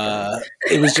 Okay.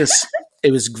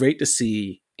 It was great to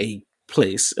see a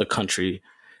country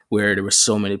where there were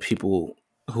so many people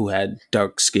who had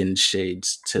dark skin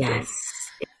shades to them.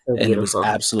 So and it was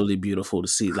absolutely beautiful to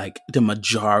see like the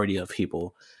majority of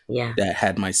people that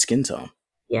had my skin tone.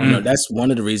 Yeah. You know, that's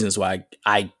one of the reasons why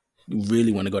I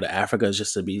really want to go to Africa, is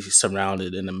just to be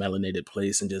surrounded in a melanated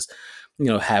place and just, you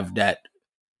know, have that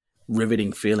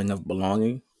riveting feeling of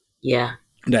belonging. Yeah.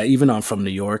 That even though I'm from New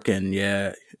York and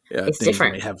it's things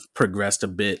different. may have progressed a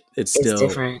bit, it's still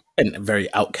different. a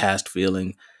very outcast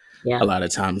feeling. Yeah. A lot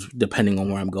of times, depending on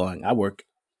where I'm going. I work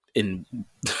in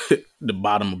the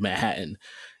bottom of Manhattan,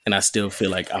 and I still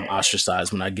feel like I'm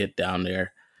ostracized when I get down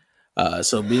there.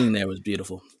 So being there was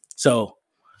beautiful. So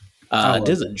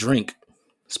There's a drink.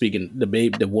 Speaking the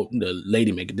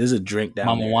lady maker. There's a drink down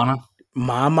Mama there. Wana.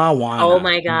 Mama Wana. Oh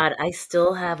my God! I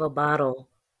still have a bottle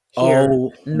here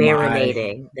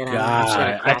marinating that I'm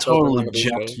gonna crack I totally open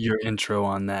jucked your intro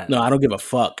on that. No, I don't give a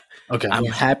fuck. Okay, I'm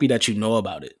happy that you know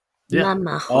about it. Yeah.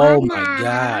 Mama Oh Juana. my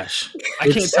gosh! I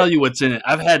can't tell you what's in it.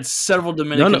 I've had several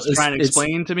Dominicans try and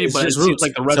explain to me, but it seems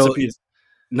like the recipe is.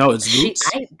 No, it's roots.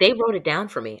 They wrote it down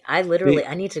for me. I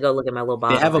need to go look at my little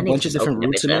bottle. They have a bunch of different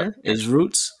roots in there. It's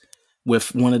roots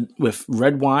with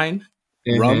red wine,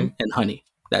 rum, and honey.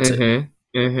 That's it.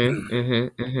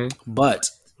 But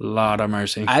Lord of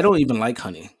mercy, I don't even like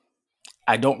honey.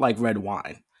 I don't like red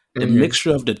wine. The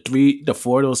mixture of the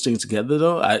four of those things together,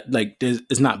 though,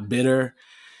 it's not bitter.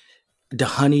 The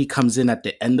honey comes in at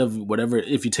the end of whatever.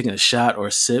 If you're taking a shot or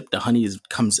a sip, the honey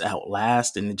comes out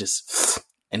last, and it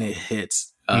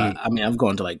hits. I mean, I'm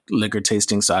going to like liquor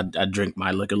tasting, so I drink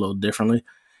my liquor a little differently.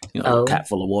 A cap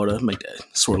full of water, make that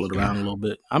swirl it around a little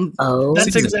bit.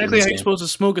 That's exactly how you're supposed to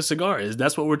smoke a cigar.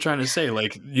 That's what we're trying to say.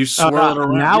 Like you swirl it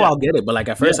around. Now I'll get it, but like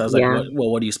at first I was like,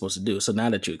 what are you supposed to do? So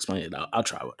now that you explain it, I'll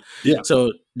try it. Yeah.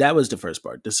 So that was the first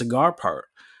part. The cigar part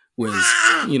was,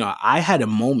 I had a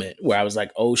moment where I was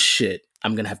like, oh shit,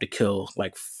 I'm gonna have to kill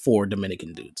like 4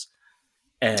 Dominican dudes,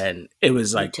 and it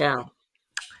was like,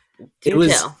 it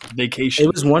was vacation.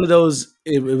 It was one of those.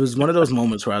 It was one of those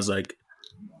moments where I was like,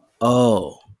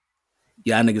 oh.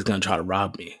 Y'all niggas gonna try to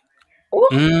rob me.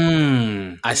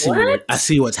 I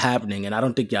see what's happening, and I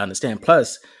don't think y'all understand.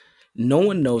 Plus, no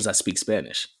one knows I speak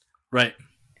Spanish. Right.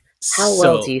 How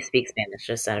well do you speak Spanish,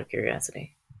 just out of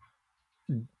curiosity?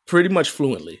 Pretty much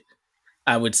fluently,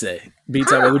 I would say.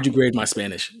 B-Ty, what would you grade my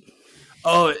Spanish?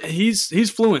 Oh,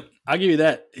 he's fluent. I'll give you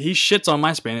that. He shits on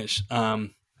my Spanish. Not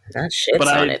shits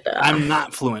on it, though. I'm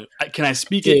not fluent. Can I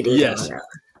speak it? Yes.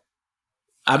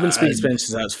 I've been speaking Spanish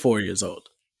since I was 4 years old.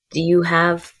 Do you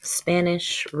have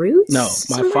Spanish roots? No,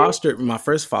 my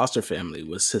first foster family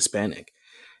was Hispanic,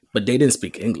 but they didn't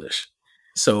speak English.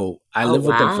 So I lived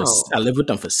with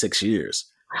them for 6 years.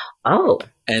 Oh.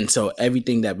 And so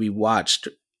everything that we watched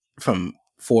from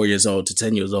 4 years old to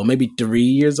 10 years old, maybe 3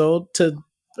 years old to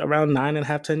around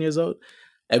 9.5, 10 years old,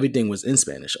 everything was in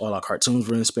Spanish. All our cartoons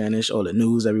were in Spanish, all the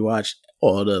news that we watched,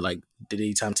 all the like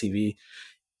daytime TV.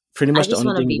 Pretty much the only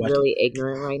thing. I just want to be really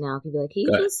ignorant right now. Can you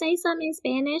just say something in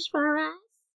Spanish for us?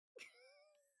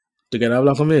 ¿Tú quieres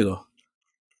hablar conmigo?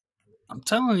 I'm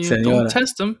telling you, don't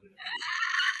test them.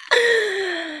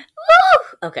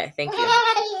 Okay, thank you.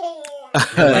 I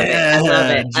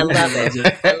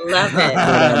love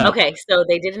it. Okay, so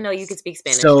they didn't know you could speak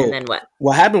Spanish, and then what?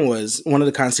 What happened was one of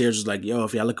the concierges was like, yo,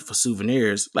 if y'all looking for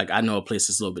souvenirs, like I know a place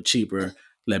that's a little bit cheaper,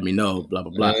 let me know, blah,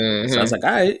 blah, blah. So I was like,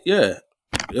 all right, yeah.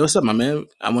 Yo, what's up, my man?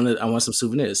 I want some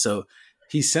souvenirs. So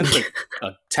he sent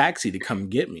a taxi to come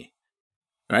get me.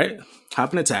 Right?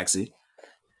 Hop in a taxi.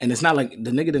 And it's not like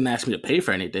the nigga didn't ask me to pay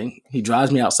for anything. He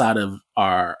drives me outside of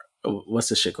our, what's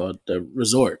this shit called? The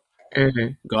resort.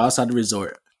 Go outside the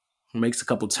resort, makes a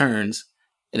couple turns,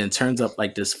 and then turns up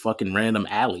like this fucking random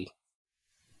alley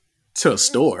to a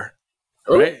store.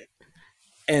 Right?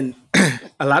 And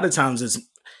a lot of times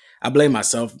I blame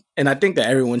myself. And I think that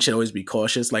everyone should always be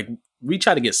cautious. Like, we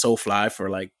try to get so fly for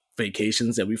like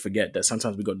vacations that we forget that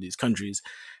sometimes we go to these countries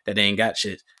that they ain't got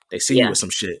shit. They see you with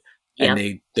some shit, and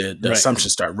the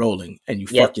assumptions start rolling, and you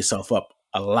fuck yourself up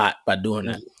a lot by doing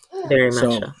that. Very much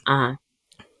so.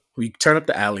 We turn up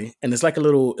the alley, and it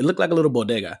looked like a little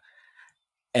bodega,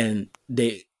 and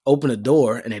they open a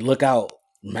door and they look out,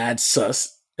 mad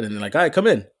sus, and then they're like, all right, come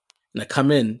in. And I come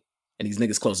in, and these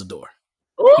niggas close the door.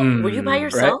 Were you by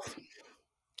yourself? Right?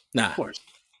 Nah. Of course.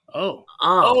 Oh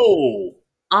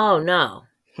no.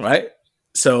 Right?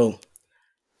 So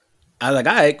I was like,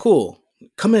 all right, cool.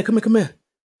 Come in.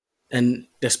 And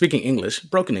they're speaking English,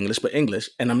 broken English, but English.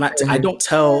 And I don't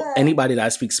tell anybody that I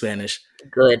speak Spanish.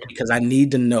 Good. Because I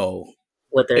need to know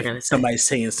what they're going to say. Somebody's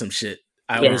saying some shit.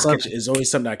 It's always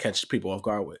something I catch people off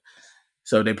guard with.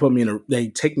 So they they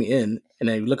take me in, and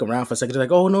they look around for a second. They're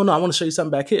like, oh, no, I want to show you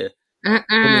something back here. Put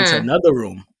me into another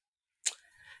room.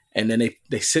 And then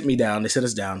they sit me down. They sit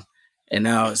us down. And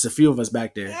now it's a few of us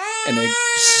back there. And they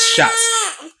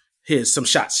shots. Here's some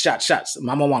shots.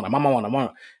 Mama wanna.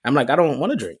 I'm like, I don't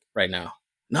want to drink right now.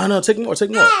 No, take more. So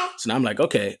now I'm like,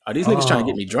 okay, are these niggas trying to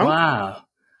get me drunk? Wow.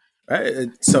 Right?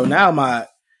 So now my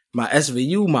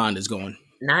SVU mind is going.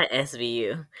 Not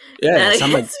SVU. Yeah. So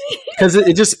I'm like, because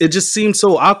it just seemed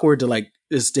so awkward to like,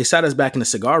 they sat us back in the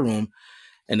cigar room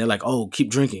and they're like, oh, keep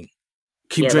drinking.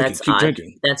 Keep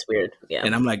drinking. That's weird. Yeah.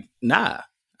 And I'm like, nah,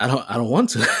 I don't want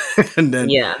to. And then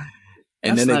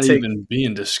and then they even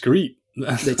being discreet.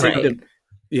 They take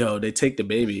they take the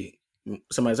baby.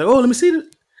 Somebody's like, oh, let me see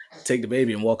it. take the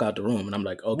baby and walk out the room. And I'm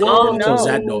like, okay. Then they close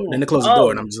that door. Then they close the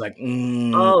door, and I'm just like,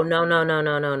 oh no.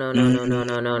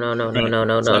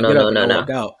 So I get up and I walk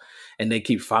out, and they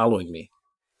keep following me,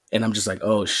 and I'm just like,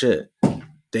 oh shit,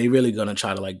 they really gonna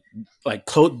try to like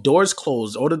doors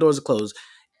closed, all the doors are closed.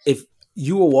 If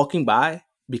you were walking by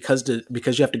because you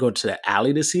have to go to the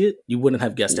alley to see it, you wouldn't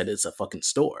have guessed that it's a fucking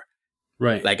store.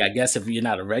 Right. Like, I guess if you're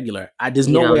not a regular, there's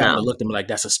no way I'm gonna look at them like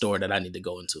that's a store that I need to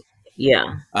go into.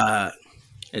 Yeah.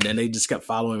 And then they just kept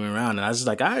following me around, and I was just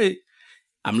like, all right,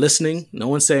 I'm listening. No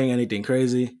one's saying anything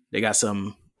crazy. They got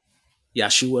some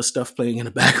Yeshua stuff playing in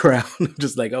the background.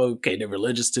 Just like, oh, okay, they're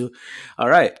religious too. All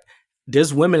right.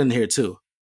 There's women in here too.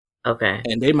 Okay.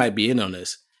 And they might be in on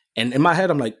this. And in my head,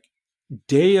 I'm like,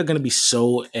 they are going to be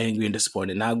so angry and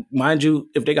disappointed. Now, mind you,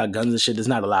 if they got guns and shit, there's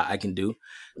not a lot I can do.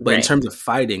 But in terms of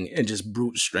fighting and just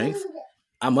brute strength,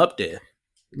 I'm up there.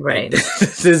 Right. Like,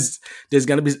 there's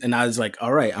going to be, and I was like,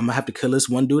 all right, I'm going to have to kill this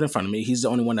one dude in front of me. He's the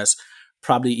only one that's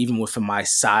probably even within my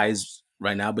size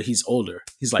right now, but he's older.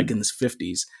 He's like in his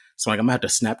 50s. So like, I'm going to have to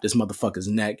snap this motherfucker's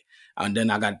neck. And then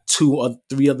I got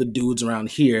 3 other dudes around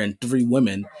here and 3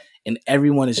 women, and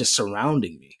everyone is just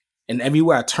surrounding me. And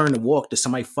everywhere I turn to walk, there's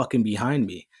somebody fucking behind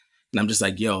me. And I'm just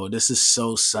like, yo, this is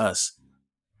so sus.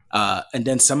 And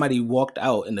then somebody walked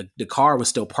out, and the car was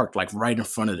still parked like right in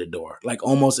front of the door. Like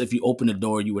almost if you open the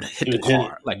door, you would hit the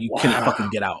car. Like you couldn't fucking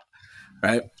get out.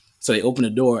 Right. So they open the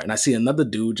door, and I see another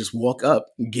dude just walk up,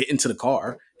 get into the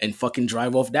car, and fucking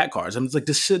drive off that car. So I'm just like,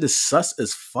 this shit is sus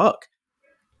as fuck.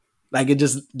 Like it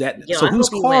just that. Yo, so whose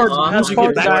car? How'd you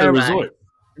get back to the resort?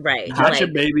 Right. Gotcha,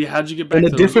 baby. How'd you get back in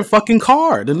to a different fucking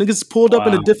car? The niggas pulled up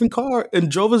in a Wow. different car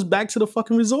and drove us back to the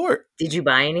fucking resort. Did you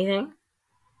buy anything?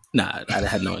 Nah, I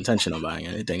had no intention of buying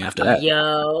anything after that.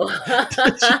 Yo.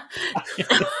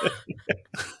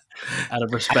 Out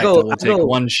of respect, I will take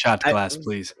one shot glass,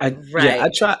 please. I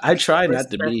try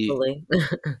not to be.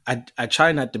 I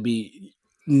try not to be.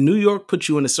 New York puts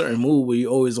you in a certain mood where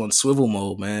you're always on swivel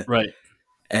mode, man. Right.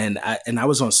 And I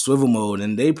was on swivel mode,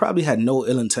 and they probably had no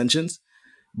ill intentions,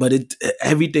 but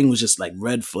everything was just like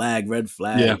red flag.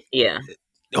 Yeah. Yeah.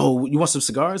 Oh, you want some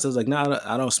cigars? I was like, nah,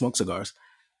 I don't smoke cigars.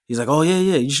 He's like, oh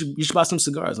yeah, you should buy some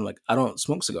cigars. I'm like, I don't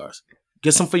smoke cigars.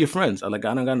 Get some for your friends. I'm like,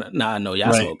 I don't got. Nah, I know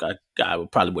y'all smoke. I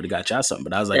probably would have got y'all something,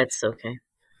 but I was like, that's okay.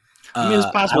 I mean,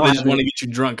 it's possible they just want to get you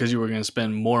drunk because you were going to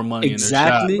spend more money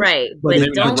exactly. in their shop. Right.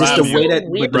 But just the way that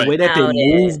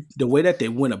they moved, the way that they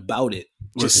went about it,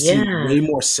 just seemed way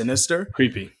more sinister,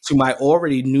 creepy to my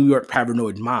already New York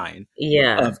paranoid mind.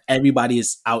 Yeah, of everybody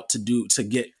is out to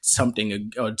get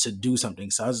something or to do something.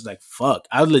 So I was like, fuck.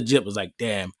 I legit was like,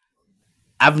 damn.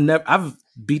 I've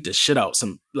beat the shit out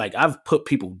I've put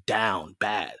people down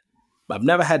bad, but I've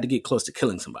never had to get close to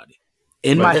killing somebody.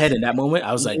 In my head, in that moment,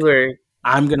 I was like,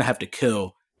 I'm gonna have to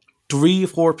kill 3 or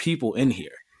 4 people in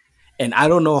here, and I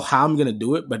don't know how I'm gonna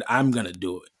do it, but I'm gonna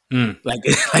do it.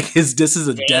 This is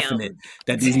a definite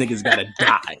that these niggas gotta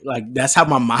die. Like that's how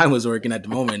my mind was working at the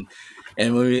moment.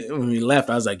 And when we left,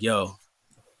 I was like, yo,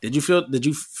 did you have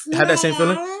that same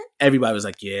feeling? Everybody was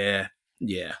like, yeah.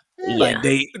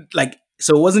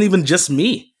 So it wasn't even just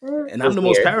me, and I'm the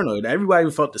most paranoid.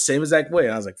 Everybody felt the same exact way,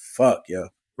 and I was like, fuck, yo.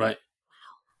 Right.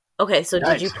 Okay, so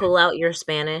did you pull out your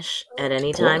Spanish at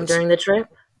any time during the trip?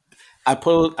 I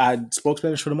spoke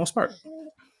Spanish for the most part.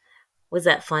 Was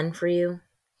that fun for you?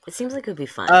 It seems like it would be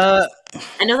fun. I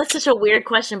know that's such a weird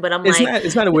question, but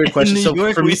it's not a weird question. In New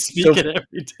York, we speak it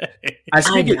every day. I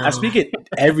speak it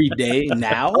every day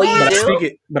now,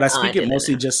 but I speak it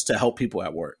mostly just to help people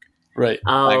at work. Right.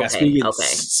 Oh, I speak it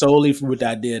solely with the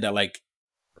idea that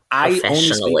I only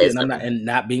speak it and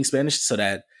not being Spanish so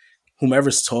that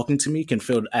whomever's talking to me can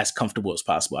feel as comfortable as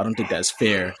possible. I don't think that's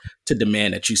fair to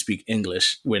demand that you speak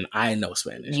English when I know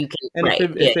Spanish. You can,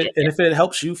 if it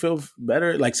helps you feel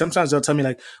better, like sometimes they'll tell me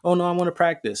like, "Oh no, I want to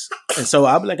practice," and so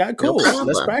I'll be like, "All right, cool,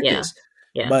 let's practice."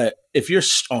 Yeah. But if you're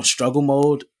on struggle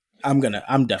mode, I'm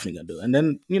definitely gonna do it. And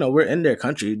then we're in their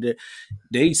country;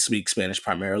 they speak Spanish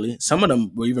primarily. Some of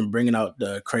them were even bringing out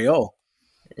the Creole.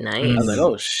 Nice. I was like,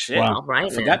 "Oh shit!" Wow.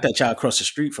 Right. I forgot that y'all across the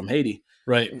street from Haiti.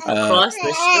 Right. Across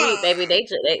the street, baby. They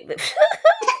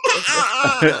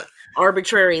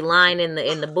arbitrary line in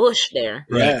the bush there.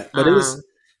 Yeah, but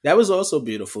that was also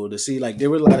beautiful to see. Like there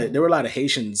were a lot of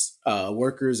Haitians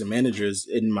workers and managers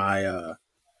in my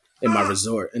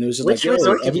resort, and it was just which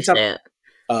resort did you stay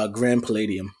at? Grand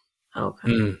Palladium.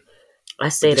 Okay. I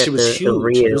stayed at was the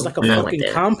Rio. It was like a fucking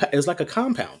compound. It was like a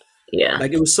compound. Yeah,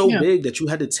 like it was so big that you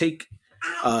had to take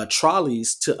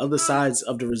trolleys to other sides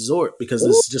of the resort because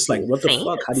it's just like, what the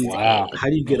fuck? How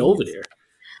do you get over there?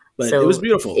 But so it was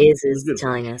beautiful. Is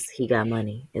telling us he got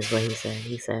money is what he said.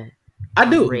 He said, I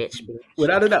do. Rich.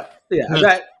 Without a doubt.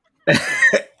 Yeah.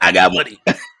 I got money.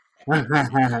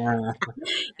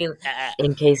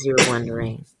 In case you were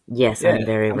wondering, yes, I'm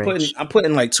very rich. I'm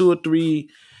putting like 2 or 3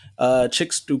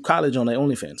 chicks through college on their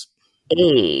OnlyFans.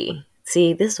 Hey,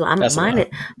 see, this one,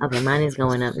 mine is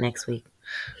going up next week.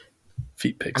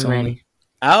 Feet pics I'm only. ready.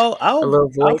 I'll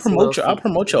promote your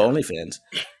OnlyFans,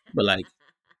 but like,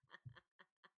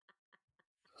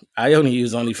 I only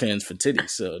use OnlyFans for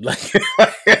titties, so like,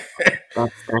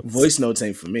 that's voice notes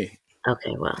ain't for me.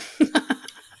 Okay, well,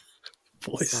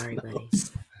 Sorry, buddy.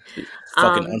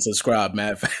 Fucking unsubscribe,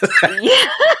 man. Yeah.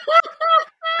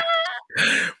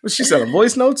 What's she selling?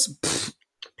 Voice notes?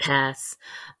 Pass.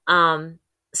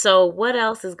 So what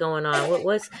else is going on?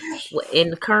 What's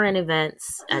in current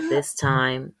events at this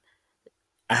time?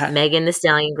 Megan Thee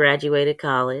Stallion graduated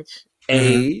college.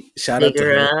 Hey, shout out to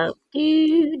her. Up. I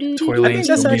think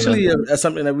that's actually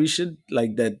something that we should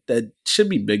like. That should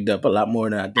be bigged up a lot more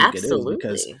than I think it is,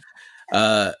 because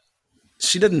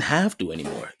she doesn't have to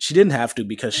anymore. She didn't have to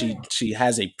because she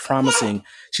has a promising.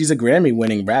 She's a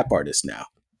Grammy-winning rap artist now.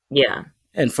 Yeah.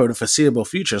 And for the foreseeable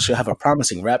future, she'll have a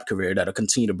promising rap career that'll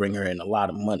continue to bring her in a lot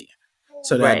of money.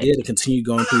 So the idea to continue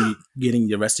going through getting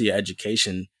the rest of your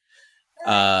education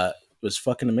was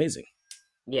fucking amazing.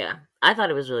 Yeah, I thought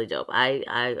it was really dope.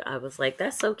 I was like,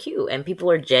 that's so cute. And people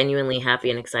are genuinely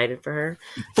happy and excited for her.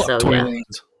 Fuck so, yeah.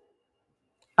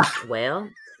 Well,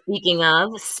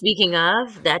 speaking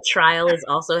of, that trial is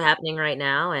also happening right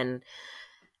now. And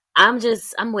I'm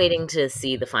waiting to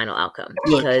see the final outcome.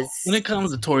 Because when it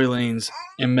comes to Tory Lanez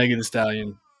and Megan Thee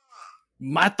Stallion,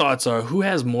 my thoughts are, who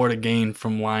has more to gain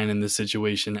from lying in this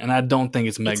situation? And I don't think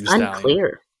it's Megan Thee Stallion.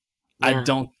 Unclear. Yeah.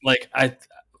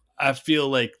 I feel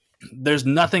like there's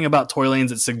nothing about Tory Lanez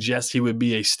that suggests he would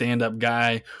be a stand-up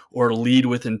guy or lead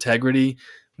with integrity.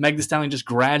 Megan Thee Stallion just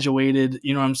graduated,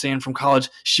 you know what I'm saying, from college.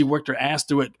 She worked her ass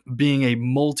through it, being a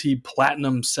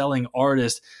multi-platinum selling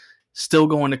artist, still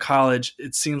going to college.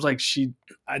 It seems like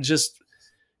just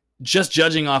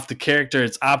judging off the character,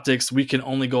 its optics, we can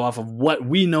only go off of what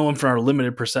we know and from our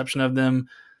limited perception of them.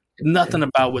 Nothing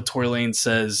about what Tory Lanez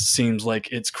says seems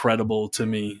like it's credible to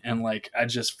me. And like, I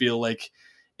just feel like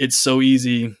it's so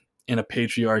easy in a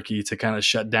patriarchy to kind of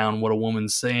shut down what a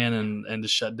woman's saying and to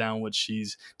shut down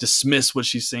dismiss what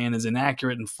she's saying as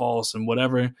inaccurate and false and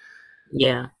whatever.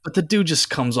 Yeah. But the dude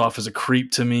just comes off as a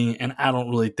creep to me. And I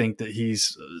don't really think that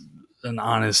he's an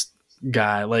honest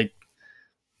guy. Like,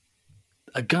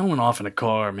 a gun went off in a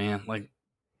car, man. Like,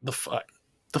 the fuck?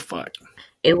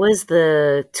 It was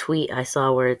the tweet I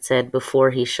saw where it said,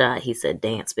 before he shot, he said,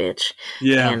 "Dance, bitch."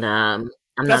 Yeah. And I'm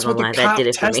not gonna lie, that did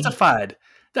it for me.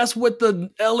 That's what the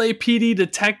LAPD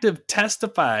detective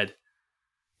testified.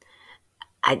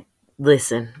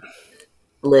 Listen.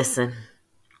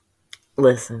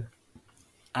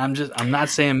 I'm not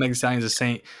saying Megan Thee Stallion's a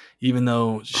saint, even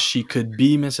though she could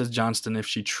be Mrs. Johnston if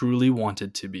she truly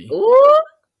wanted to be. Ooh,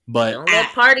 but don't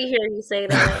let Party hear you say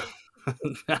that.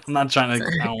 I'm not trying to.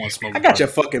 I don't want to smoke. I got your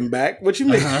fucking back. What you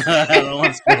mean? I don't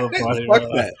want to smoke a Party. Fuck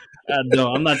that.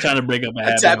 No, I'm not trying to break up a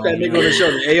habit. Tap that nigga on the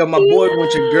shoulder. Hey, yo, my boy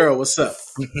wants your girl. What's up?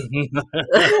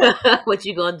 What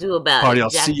you gonna do about Party, it? I'll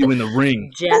see you in the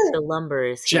ring. Jack the Lumber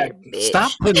is Jack, here, bitch.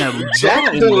 Stop putting that.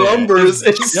 Jack the Lumbers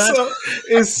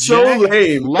is so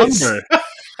lame. Lumber.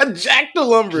 Jack the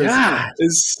Lumber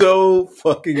is so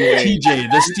fucking lame. TJ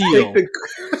the Steel.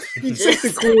 He take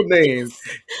the cool name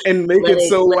and make it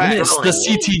so whack. Miss the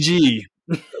CTG.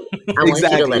 I want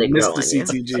you to let it grow Mr. on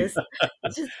CTG.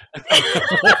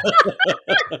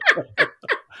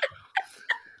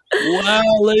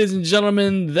 Well, ladies and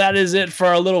gentlemen, that is it for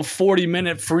our little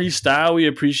 40-minute freestyle. We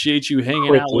appreciate you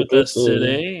hanging out with us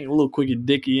today. A little quickie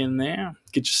dicky in there.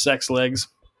 Get your sex legs.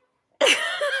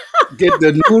 Get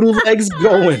the noodle legs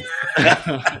going.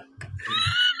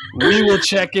 We will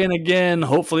check in again,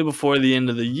 hopefully before the end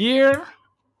of the year.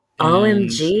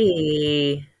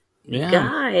 OMG. Yeah.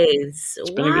 Guys,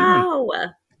 wow.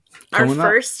 Our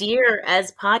first year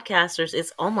as podcasters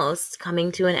is almost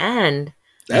coming to an end.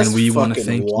 And we want to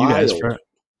thank you guys for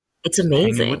it's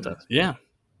amazing. With us. Yeah,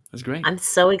 that's great. I'm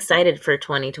so excited for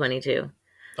 2022.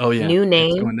 Oh, yeah. New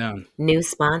name, new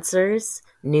sponsors,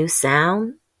 new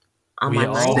sound. On we my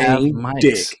all mic. have mics.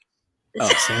 Dick. Oh,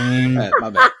 same. My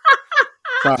bad.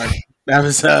 Sorry. That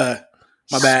was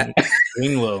my bad.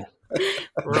 Swing low.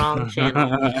 Wrong channel.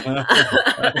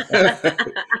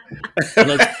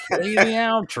 Let's play the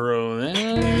outro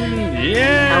then.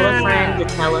 Yeah. Tell a friend to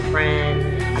tell a friend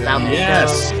about the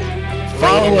show.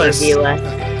 Follow us. Review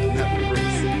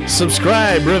us.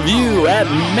 Subscribe, review at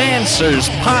Mansers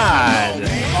Pod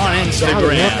on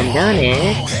Instagram.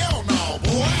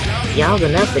 Y'all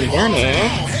been up and done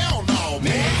it.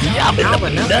 Y'all been up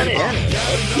and done it.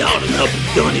 Y'all done up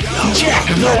and done it, y'all. Jack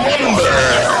November.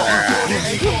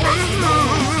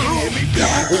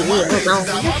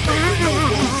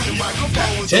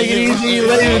 Take it easy,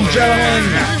 ladies and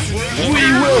gentlemen.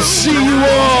 We will see you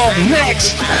all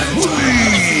next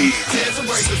week.